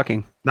myself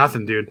talking.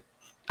 Nothing, dude.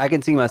 I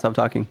can see myself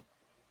talking.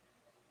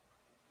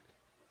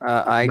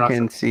 I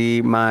can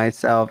see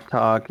myself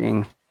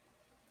talking.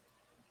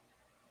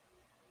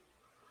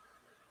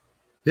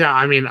 Yeah,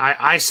 I mean,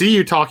 I see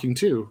you talking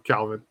too,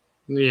 Calvin.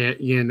 Yeah,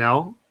 you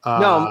know.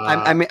 No,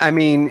 I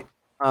mean,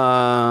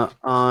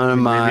 on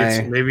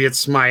my maybe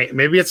it's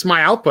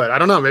my output. I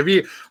don't know.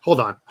 Maybe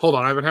hold on.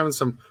 I've been having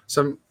some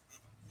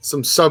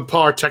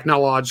subpar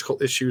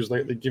technological issues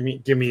lately.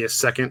 Give me a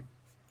second.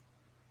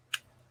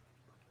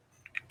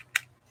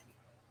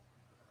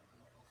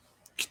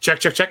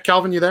 Check.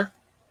 Calvin, you there?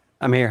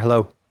 I'm here.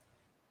 Hello.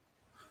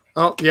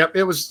 Oh, yep.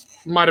 It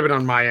might have been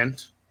on my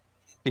end.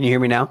 Can you hear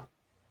me now?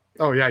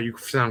 Oh yeah, you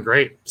sound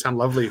great. Sound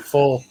lovely,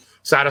 full,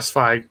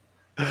 satisfied.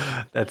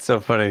 That's so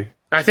funny.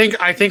 I think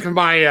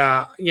my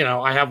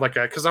I have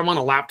because I'm on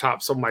a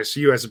laptop, so my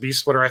USB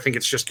splitter, I think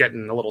it's just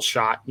getting a little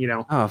shot. You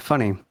know. Oh,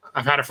 funny.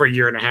 I've had it for a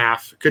year and a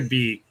half. Could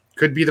be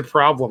the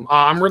problem.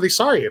 I'm really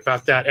sorry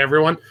about that.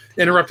 Everyone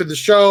interrupted the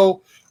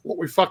show.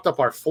 We fucked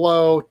up our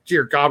flow.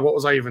 Dear God, what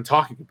was I even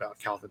talking about,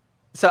 Calvin?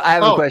 So I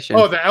have a question.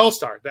 Oh, the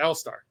L-Star.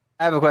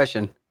 I have a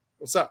question.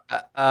 What's up?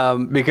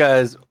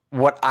 Because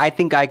what I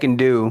think I can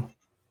do,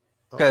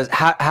 because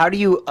how do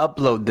you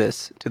upload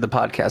this to the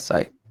podcast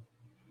site?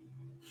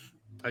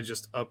 I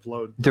just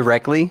upload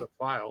directly the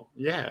file.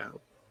 Yeah.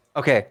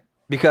 Okay.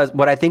 Because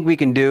what I think we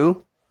can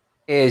do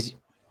is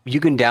you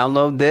can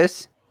download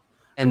this,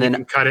 and then you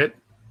can cut it.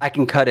 I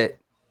can cut it.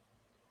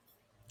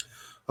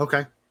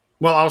 Okay.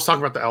 Well, I was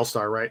talking about the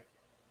L-Star, right?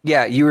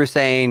 Yeah, you were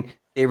saying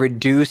they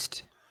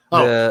reduced.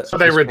 So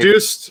they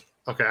reduced.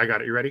 Okay, I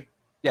got it. You ready?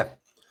 Yeah.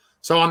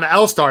 So on the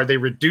L-Star, they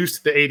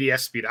reduced the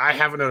ADS speed. I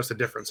haven't noticed a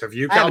difference. Have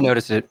you? I haven't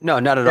noticed it. No,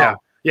 not at all.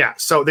 Yeah.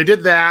 So they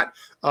did that.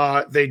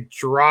 They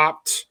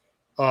dropped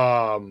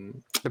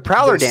the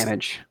Prowler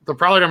damage. The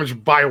Prowler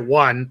damage by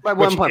 1. By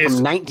 1 point,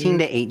 from 19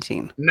 to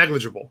 18.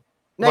 Negligible.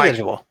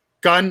 Negligible. Like,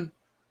 gun.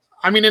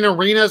 I mean, in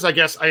arenas, I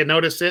guess I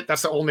notice it.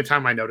 That's the only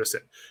time I notice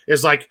it.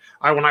 Is like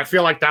when I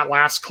feel like that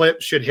last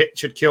clip should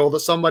kill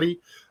somebody.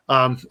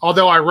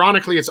 Although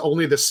ironically, it's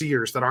only the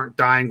seers that aren't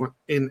dying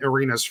in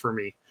arenas for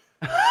me.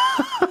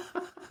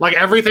 Like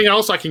everything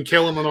else, I can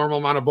kill in the normal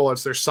amount of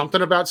bullets. There's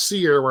something about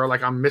seer where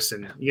like I'm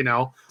missing. You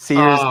know,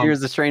 Seer's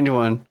the strange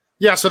one.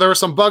 Yeah, so there were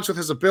some bugs with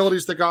his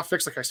abilities that got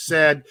fixed. Like I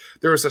said,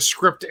 there was a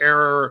script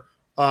error.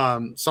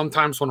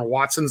 Sometimes when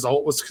Watson's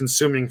ult was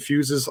consuming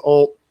Fuse's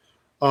ult.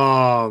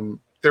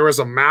 There was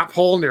a map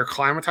hole near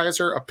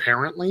Climatizer,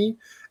 apparently.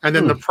 And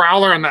then the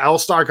Prowler and the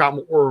L-Star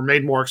were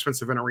made more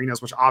expensive in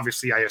arenas, which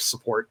obviously I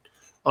support.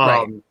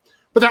 Right.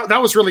 But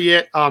that was really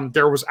it.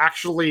 There was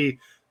actually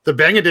the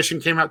Bang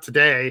Edition came out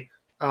today.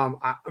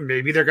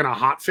 Maybe they're going to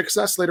hot fix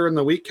us later in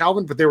the week,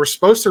 Calvin, but they were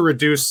supposed to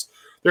reduce.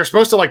 They're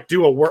supposed to like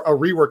do a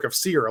rework of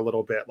Seer a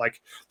little bit.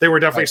 Like they were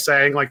definitely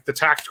saying like the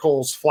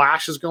tactical's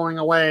flash is going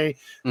away,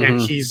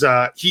 and he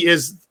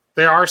is.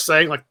 They are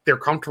saying like they're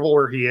comfortable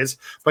where he is,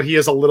 but he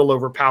is a little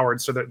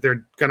overpowered, so that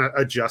they're gonna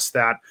adjust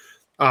that.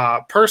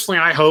 Personally,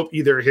 I hope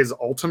either his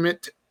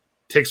ultimate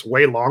takes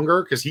way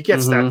longer because he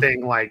gets that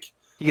thing like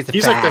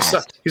he's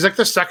like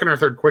the second or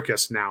third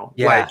quickest now.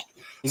 Yeah. Like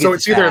so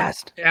it's either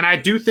fast. And I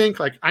do think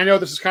like I know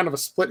this is kind of a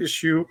split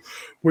issue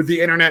with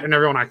the internet and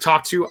everyone I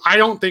talk to. I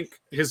don't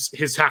think his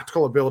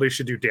tactical ability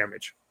should do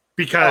damage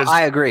because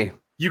I agree.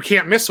 You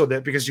can't miss with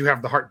it because you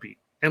have the heartbeat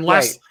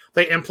unless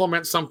they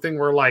implement something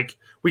where like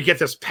we get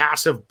this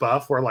passive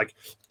buff where like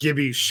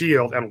Gibby's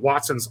shield and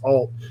Watson's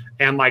ult,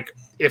 and like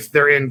if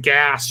they're in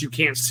gas, you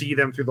can't see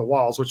them through the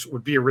walls, which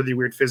would be a really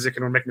weird physic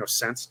and would make no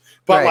sense.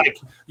 But like,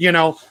 you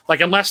know, like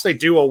unless they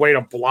do a way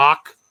to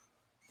block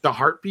the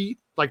heartbeat,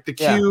 like the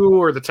Q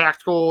or the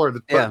tactical or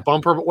the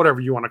bumper, but whatever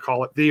you want to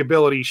call it, the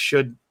ability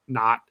should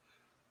not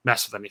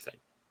mess with anything.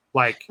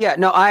 Like, I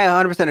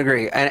 100%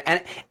 agree.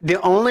 And the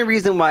only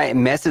reason why it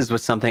messes with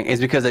something is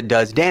because it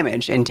does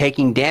damage, and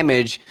taking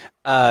damage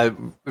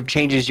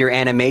changes your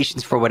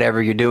animations for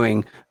whatever you're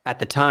doing at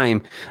the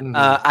time.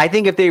 I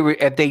think if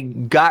they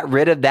got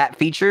rid of that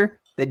feature,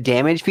 the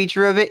damage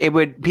feature of it,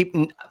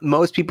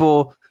 most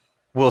people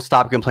will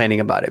stop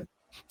complaining about it.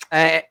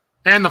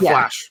 And the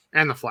flash.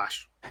 And the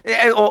flash.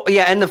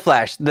 And the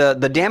flash.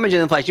 The damage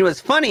in the flash. You know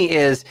what's funny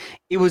is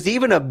it was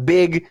even a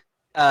big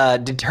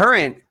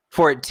deterrent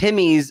for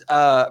Timmy's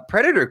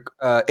Predator.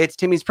 It's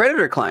Timmy's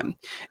Predator climb.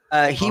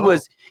 He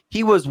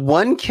was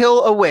 1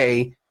 kill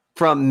away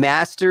from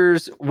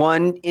Masters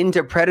 1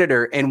 into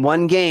Predator in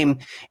one game,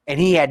 and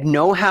he had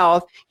no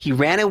health. He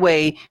ran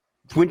away,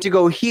 went to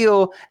go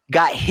heal,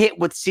 got hit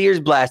with Seer's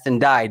Blast,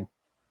 and died.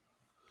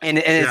 And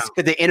it's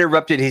because they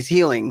interrupted his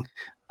healing.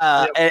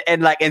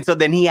 And so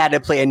then he had to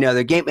play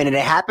another game, and it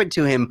happened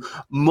to him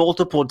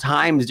multiple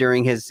times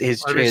during his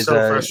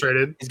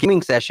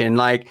gaming session.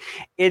 Like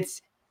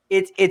it's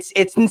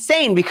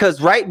insane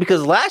because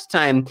last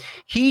time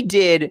he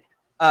did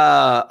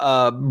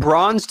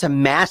bronze to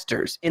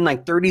masters in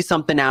like 30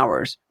 something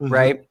hours,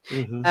 right?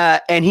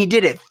 And he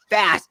did it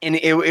fast, and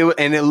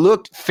it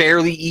looked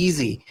fairly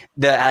easy.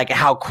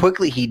 How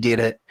quickly he did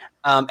it,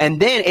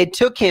 and then it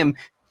took him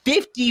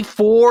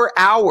 54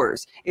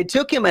 hours. It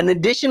took him an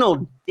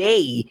additional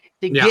day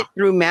to get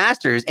through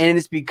Masters, and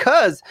it's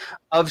because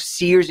of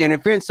Seer's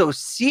interference. So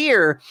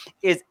Seer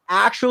is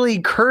actually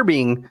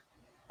curbing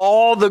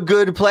all the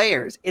good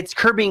players. It's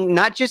curbing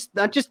not just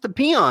the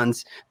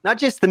peons, not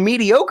just the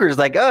mediocres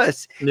like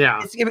us.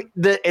 Yeah,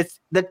 it's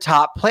the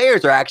top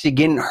players are actually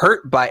getting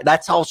hurt by it.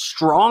 That's how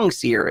strong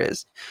Seer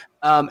is,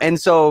 and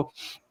so.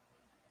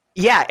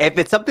 Yeah, if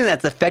it's something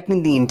that's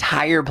affecting the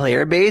entire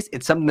player base,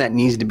 it's something that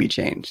needs to be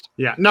changed.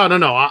 Yeah, no.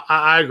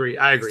 I agree.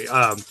 Yeah,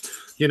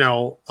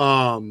 no,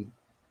 I'm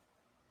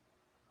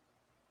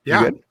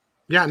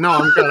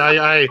good.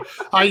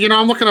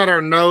 I'm looking at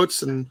our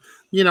notes, and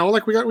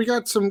like we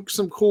got some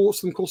cool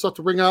stuff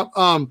to bring up.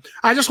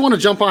 I just want to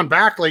jump on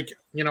back, like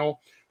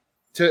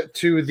to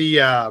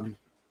the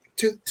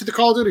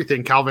Call of Duty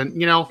thing, Calvin.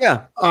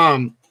 Yeah.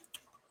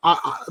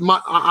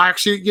 I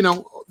actually,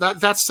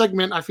 that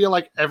segment, I feel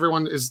like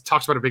everyone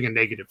talks about it being a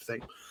negative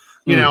thing,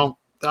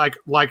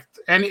 like,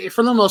 and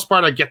for the most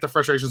part, I get the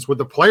frustrations with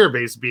the player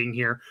base being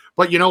here,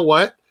 but you know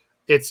what?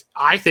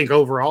 I think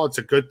overall, it's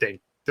a good thing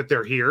that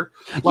they're here.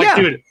 Like,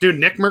 dude,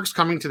 Nick Merck's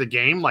coming to the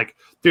game. Like,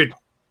 dude,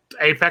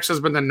 Apex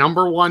has been the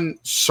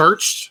 --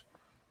 searched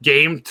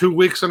game 2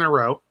 weeks in a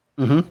row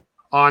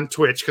on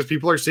Twitch because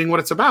people are seeing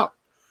what it's about.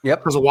 Yep.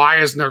 Because why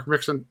is Nick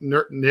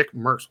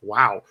Merck's?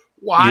 Wow.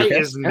 Why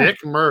is Nick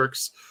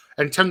Merckx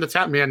and Tim the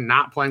Tap Man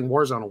not playing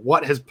Warzone?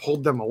 What has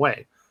pulled them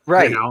away?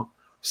 Right.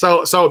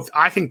 So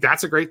I think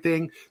that's a great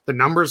thing. The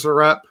numbers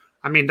are up.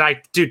 I mean,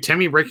 like, dude,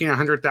 Timmy breaking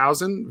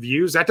 100,000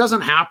 views, that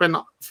doesn't happen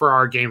for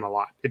our game a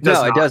lot. It does.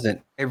 No, it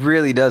doesn't. It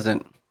really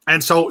doesn't.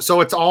 And so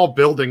it's all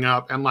building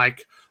up, and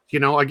like, you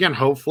know, again,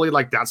 hopefully,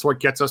 like that's what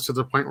gets us to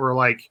the point where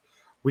like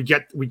we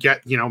get,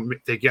 you know,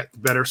 they get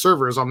better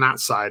servers on that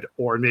side,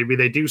 or maybe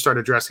they do start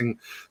addressing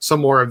some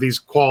more of these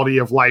quality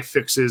of life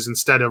fixes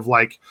instead of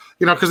like,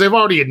 you know, because they've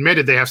already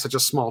admitted they have such a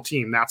small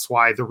team. That's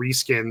why the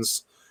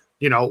reskins,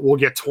 you know, we'll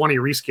get 20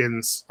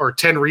 reskins or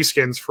 10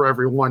 reskins for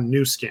every one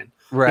new skin.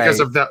 Right. Because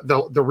of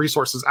the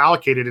resources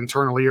allocated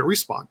internally at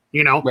Respawn,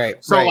 you know?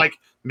 Right. So like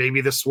maybe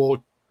this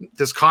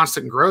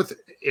constant growth,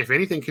 if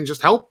anything, can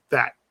just help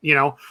that, you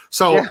know?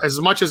 So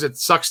as much as it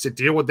sucks to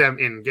deal with them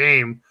in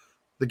game,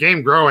 the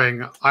game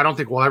growing, I don't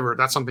think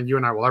that's something you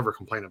and I will ever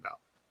complain about.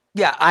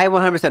 Yeah, I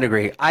 100%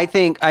 agree. I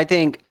think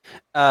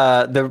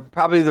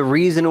probably the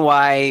reason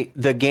why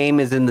the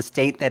game is in the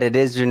state that it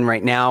is in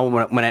right now,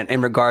 when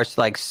in regards to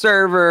like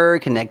server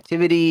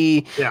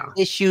connectivity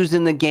issues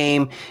in the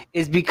game,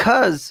 is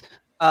because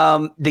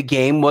the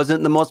game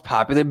wasn't the most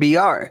popular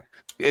BR.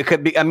 It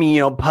could be, I mean, you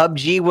know,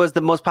 PUBG was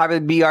the most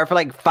popular BR for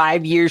like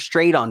 5 years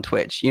straight on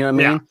Twitch. You know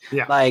what I mean?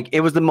 Yeah. Like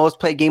it was the most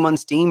played game on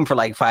Steam for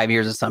like 5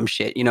 years or some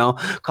shit, you know?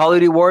 Call of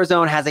Duty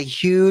Warzone has a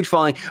huge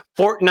following.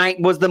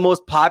 Fortnite was the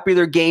most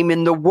popular game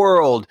in the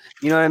world.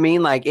 You know what I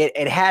mean? Like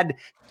it had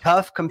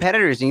tough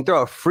competitors, and you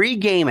throw a free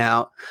game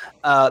out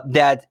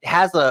that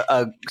has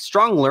a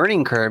strong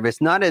learning curve. It's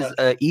not as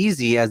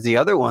easy as the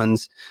other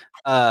ones.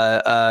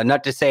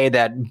 Not to say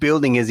that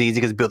building is easy,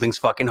 because building's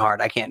fucking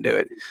hard. I can't do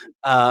it.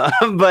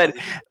 But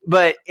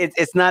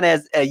it's not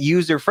as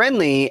user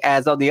friendly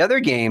as all the other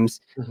games.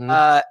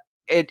 To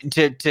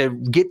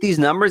get these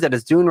numbers that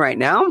it's doing right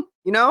now,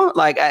 you know,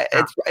 like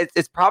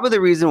it's probably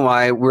the reason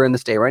why we're in the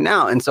state right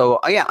now. And so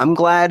I'm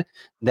glad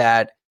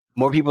that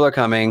more people are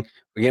coming.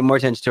 We're getting more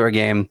attention to our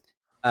game,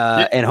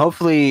 and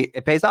hopefully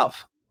it pays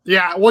off.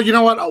 Yeah, well, you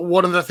know what?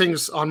 One of the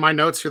things on my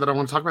notes here that I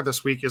want to talk about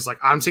this week is like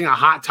I'm seeing a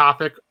hot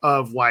topic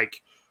of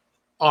like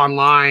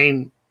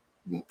online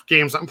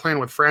games I'm playing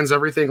with friends,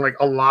 everything. Like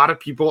a lot of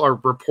people are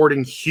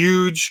reporting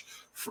huge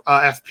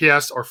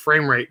FPS or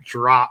frame rate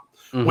drop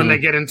when they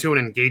get into an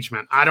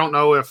engagement. I don't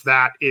know if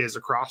that is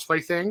a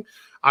crossplay thing.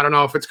 I don't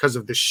know if it's because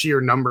of the sheer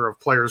number of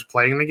players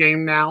playing the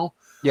game now.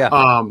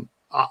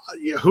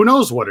 Who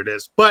knows what it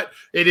is, but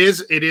it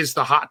is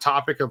the hot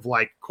topic of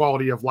like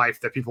quality of life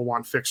that people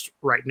want fixed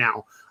right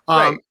now.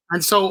 And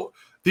so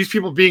these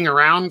people being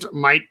around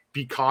might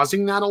be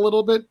causing that a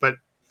little bit, but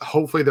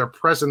hopefully their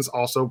presence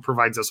also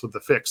provides us with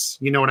the fix.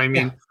 You know what I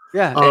mean?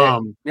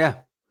 Calvin, I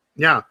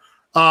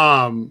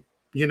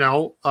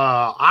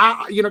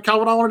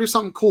want to do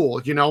something cool.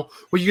 You know,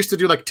 we used to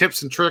do like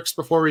tips and tricks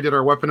before we did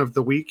our weapon of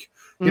the week.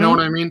 You know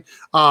what I mean?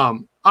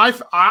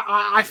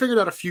 I figured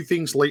out a few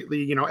things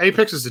lately. You know,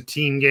 Apex is a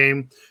team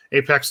game.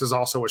 Apex is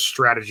also a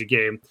strategy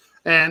game.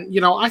 And, you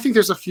know, I think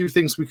there's a few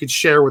things we could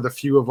share with a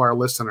few of our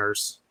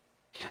listeners.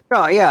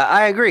 Oh, yeah,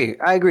 I agree.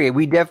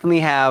 We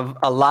definitely have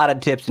a lot of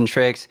tips and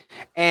tricks.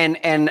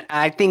 And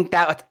I think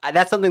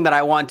that's something that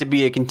I want to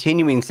be a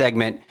continuing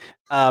segment.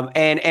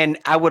 And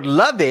I would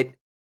love it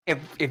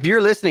if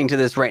you're listening to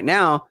this right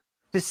now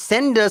to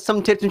send us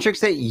some tips and tricks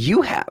that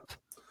you have.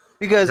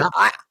 Because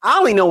I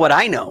only know what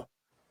I know.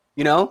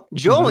 You know,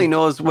 Joel only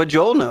knows what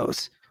Joel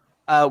knows.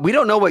 We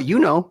don't know what you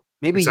know.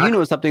 Maybe you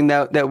know something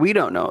that we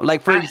don't know.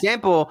 Like, for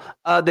example,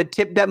 the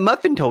tip that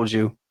Muffin told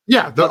you.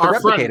 Yeah, our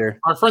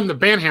friend, the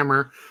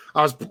Banhammer.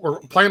 We're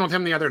playing with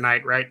him the other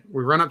night, right?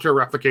 We run up to a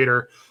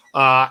replicator.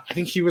 I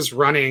think he was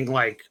running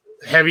like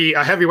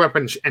a heavy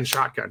weapon and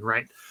shotgun,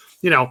 right?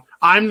 You know,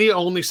 I'm the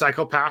only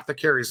psychopath that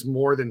carries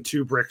more than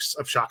 2 bricks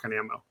of shotgun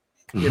ammo.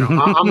 You know,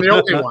 I'm the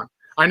only one.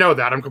 I know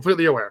that. I'm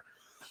completely aware.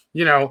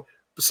 You know,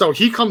 so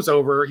he comes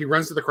over, he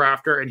runs to the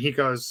crafter, and he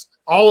goes,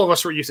 all of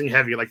us were using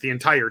heavy, like the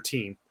entire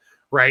team,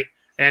 right?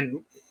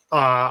 And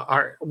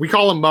we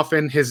call him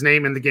Muffin. His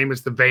name in the game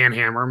is the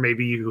Banhammer.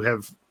 Maybe you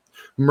have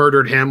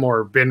murdered him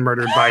or been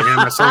murdered by him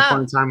at some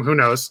point in time. Who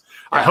knows?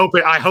 Yeah.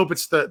 I hope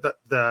it's the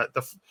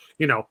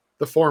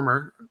the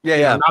former.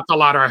 Yeah. Not the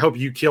latter. I hope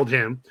you killed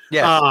him.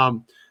 Yes.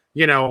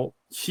 You know,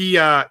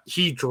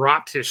 he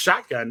dropped his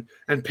shotgun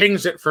and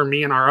pings it for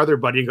me and our other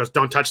buddy and goes,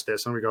 "Don't touch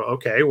this." And we go,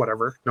 "Okay,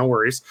 whatever, no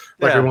worries.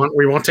 Like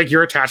we won't take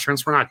your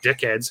attachments. We're not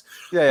dickheads."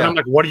 And I'm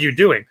like, "What are you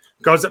doing?"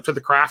 Goes up to the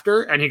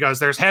crafter and he goes,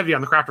 "There's heavy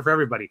on the crafter for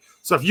everybody.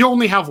 So if you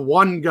only have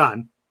one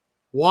gun,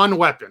 one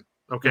weapon,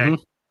 okay,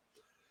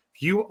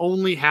 if you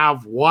only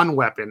have one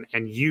weapon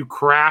and you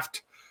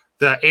craft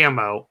the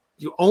ammo,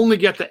 you only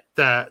get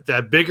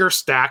the bigger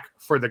stack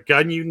for the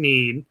gun you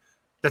need."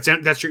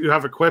 You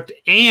have equipped,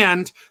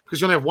 and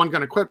because you only have one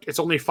gun equipped, it's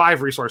only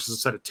 5 resources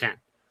instead of 10.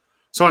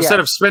 So instead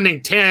of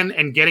spending 10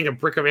 and getting a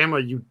brick of ammo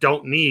you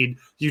don't need,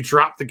 you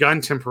drop the gun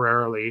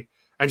temporarily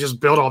and just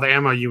build all the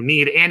ammo you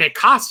need, and it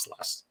costs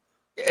less.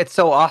 It's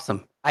so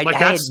awesome. I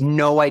had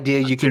no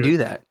idea you can do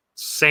that.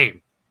 Same.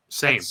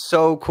 That's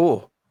so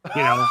cool.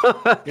 You know.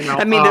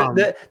 I mean,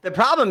 the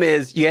problem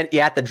is you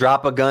have to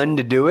drop a gun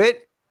to do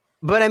it,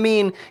 but I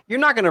mean, you're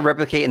not going to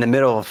replicate in the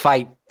middle of a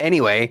fight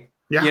anyway.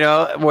 Yeah. You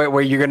know,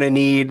 where you're gonna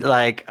need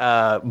like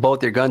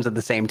both your guns at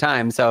the same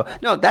time. So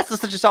no, that's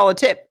such a solid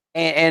tip.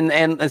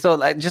 And so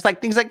like, just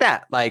like things like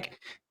that. Like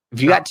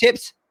if you got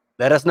tips,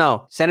 let us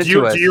know. Send it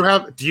to us.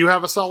 Do you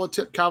have a solid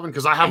tip, Calvin?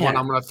 Because I have one.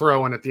 I'm gonna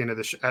throw in at the end of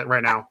the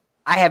right now.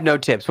 I have no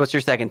tips. What's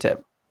your second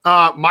tip?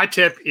 My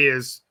tip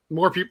is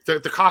more people.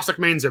 The caustic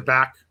mains are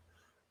back.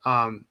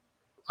 I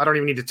don't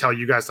even need to tell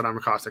you guys that I'm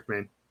a caustic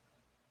main.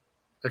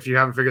 If you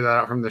haven't figured that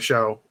out from the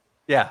show,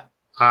 yeah,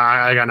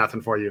 I got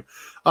nothing for you.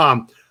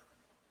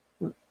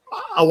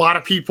 A lot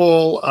of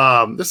people.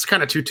 This is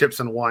kind of two tips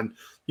in one.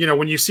 You know,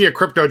 when you see a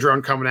crypto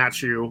drone coming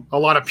at you, a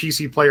lot of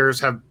PC players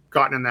have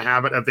gotten in the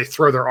habit of they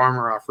throw their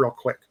armor off real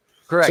quick.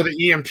 Correct. So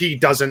the EMP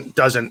doesn't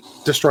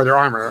destroy their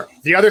armor.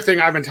 The other thing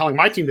I've been telling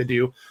my team to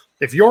do,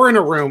 if you're in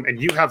a room and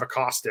you have a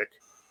caustic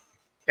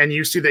and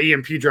you see the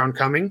EMP drone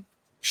coming,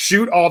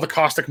 shoot all the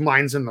caustic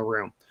mines in the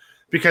room.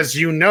 Because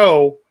you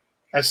know,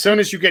 as soon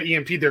as you get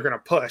EMP, they're going to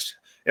push.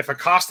 If a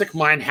caustic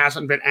mine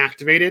hasn't been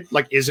activated,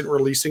 like isn't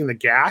releasing the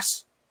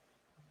gas,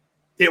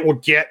 it will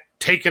get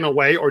taken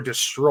away or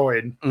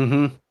destroyed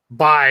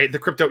by the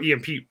crypto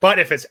EMP. But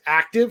if it's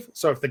active,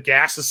 so if the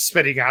gas is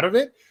spitting out of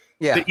it,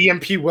 the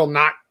EMP will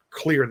not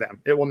clear them.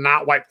 It will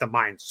not wipe the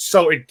mines.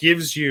 So it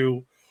gives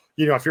you,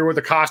 you know, if you're with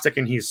a caustic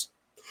and he's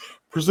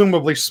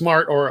presumably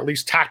smart or at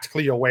least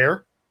tactically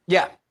aware,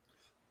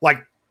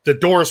 like the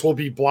doors will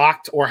be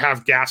blocked or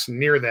have gas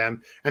near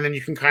them, and then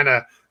you can kind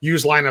of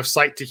use line of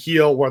sight to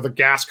heal where the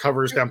gas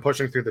covers them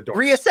pushing through the door.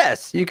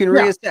 Reassess. You can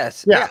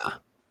reassess.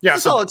 Yeah.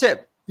 Solid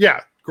tip.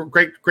 Yeah.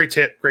 Great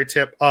tip.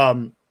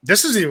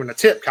 This isn't even a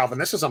tip, Calvin.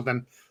 This is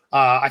something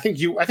I think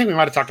we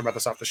might have talked about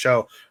this off the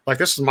show. Like,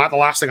 this is the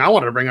last thing I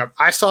wanted to bring up.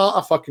 I saw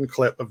a fucking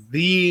clip of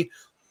the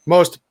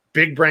most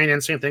big brain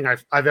insane thing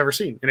I've ever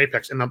seen in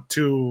Apex in the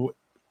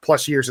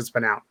 2+ years it's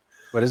been out.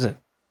 What is it?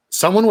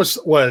 Someone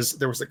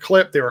there was a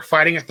clip. They were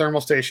fighting a thermal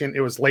station.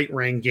 It was late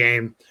rain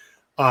game.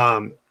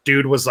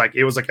 Dude was like,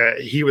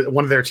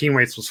 one of their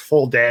teammates was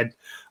full dead.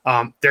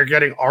 They're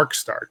getting arc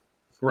starred,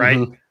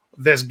 right?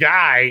 This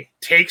guy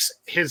takes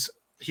he's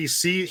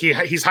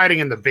hiding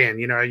in the bin.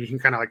 You know, you can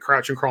kind of like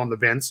crouch and crawl in the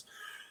bins.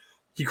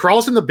 He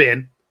crawls in the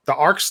bin. The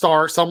arc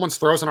star, someone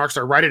throws an arc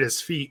star right at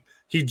his feet.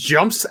 He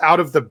jumps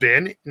out of the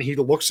bin and he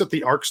looks at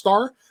the arc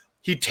star.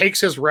 He takes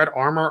his red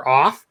armor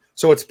off,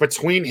 so it's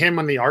between him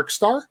and the arc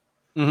star.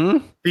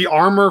 The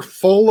armor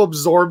full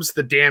absorbs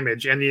the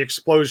damage and the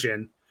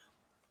explosion,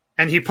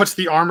 and he puts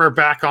the armor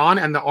back on,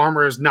 and the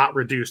armor is not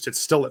reduced. It's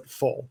still at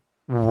full.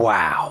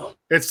 Wow.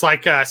 It's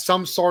like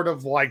some sort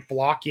of like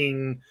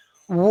blocking,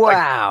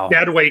 like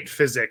deadweight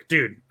physics,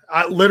 dude.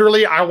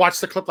 Literally, I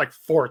watched the clip like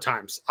 4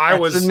 times.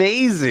 That's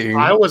amazing.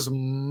 I was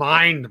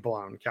mind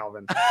blown,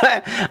 Calvin.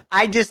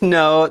 I just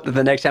know that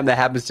the next time that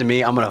happens to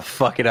me, I'm gonna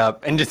fuck it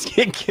up and just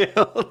get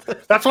killed.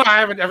 That's why I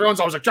haven't. Everyone's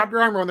always like, "Drop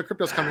your armor when the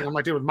crypto's coming." I'm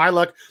like, dude, with my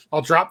luck,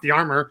 I'll drop the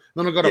armor,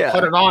 then I'll go to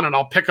put it on, and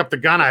I'll pick up the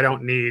gun I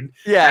don't need.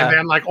 And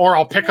then or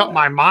I'll pick up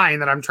my mine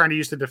that I'm trying to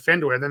use to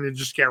defend with, and then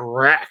just get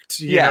wrecked.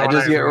 I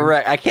just get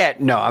wrecked. I can't.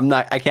 No, I'm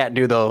not. I can't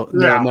do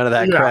none of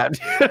that crap.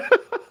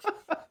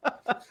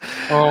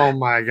 Oh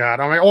my God!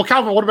 I mean, well,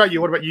 Calvin, what about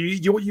you? What about you?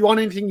 You want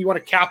anything you want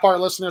to cap our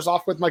listeners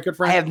off with, my good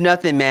friend? I have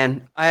nothing,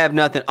 man. I have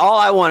nothing. All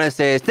I want to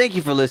say is thank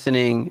you for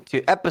listening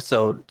to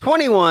episode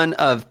 21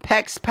 of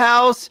Pex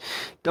Pals.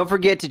 Don't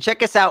forget to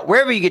check us out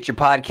wherever you get your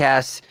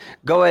podcasts.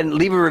 Go ahead and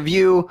leave a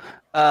review.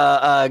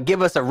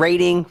 Give us a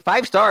rating,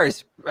 5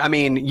 stars. I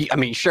mean,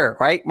 sure,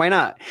 right? Why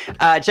not?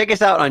 Check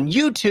us out on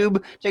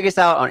YouTube. Check us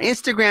out on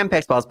Instagram,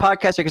 Pex Pals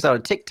Podcast. Check us out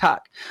on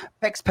TikTok,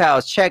 Pex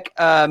Pals. Check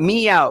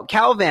me out,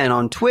 Calvan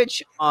on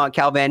Twitch,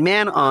 Calvan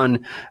Man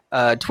on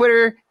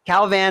Twitter,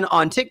 Calvan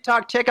on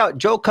TikTok. Check out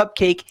Joe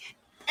Cupcake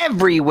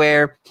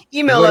everywhere.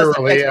 Email us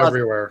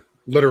everywhere.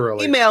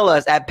 Literally. Email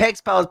us at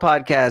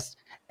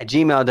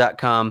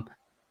pexpalspodcast@gmail.com.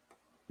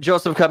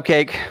 Joseph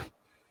Cupcake.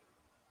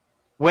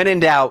 When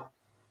in doubt,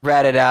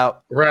 rat it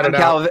out.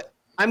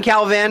 I'm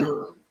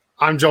Calvin.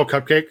 I'm Joel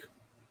Cupcake.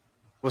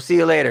 We'll see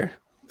you later.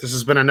 This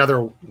has been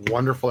another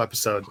wonderful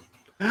episode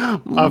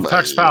of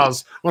Pex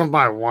Pals, one of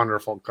my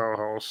wonderful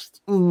co-hosts.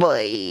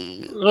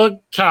 Bye.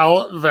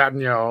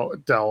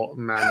 Calvano Del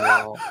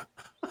Manuel.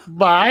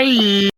 Bye.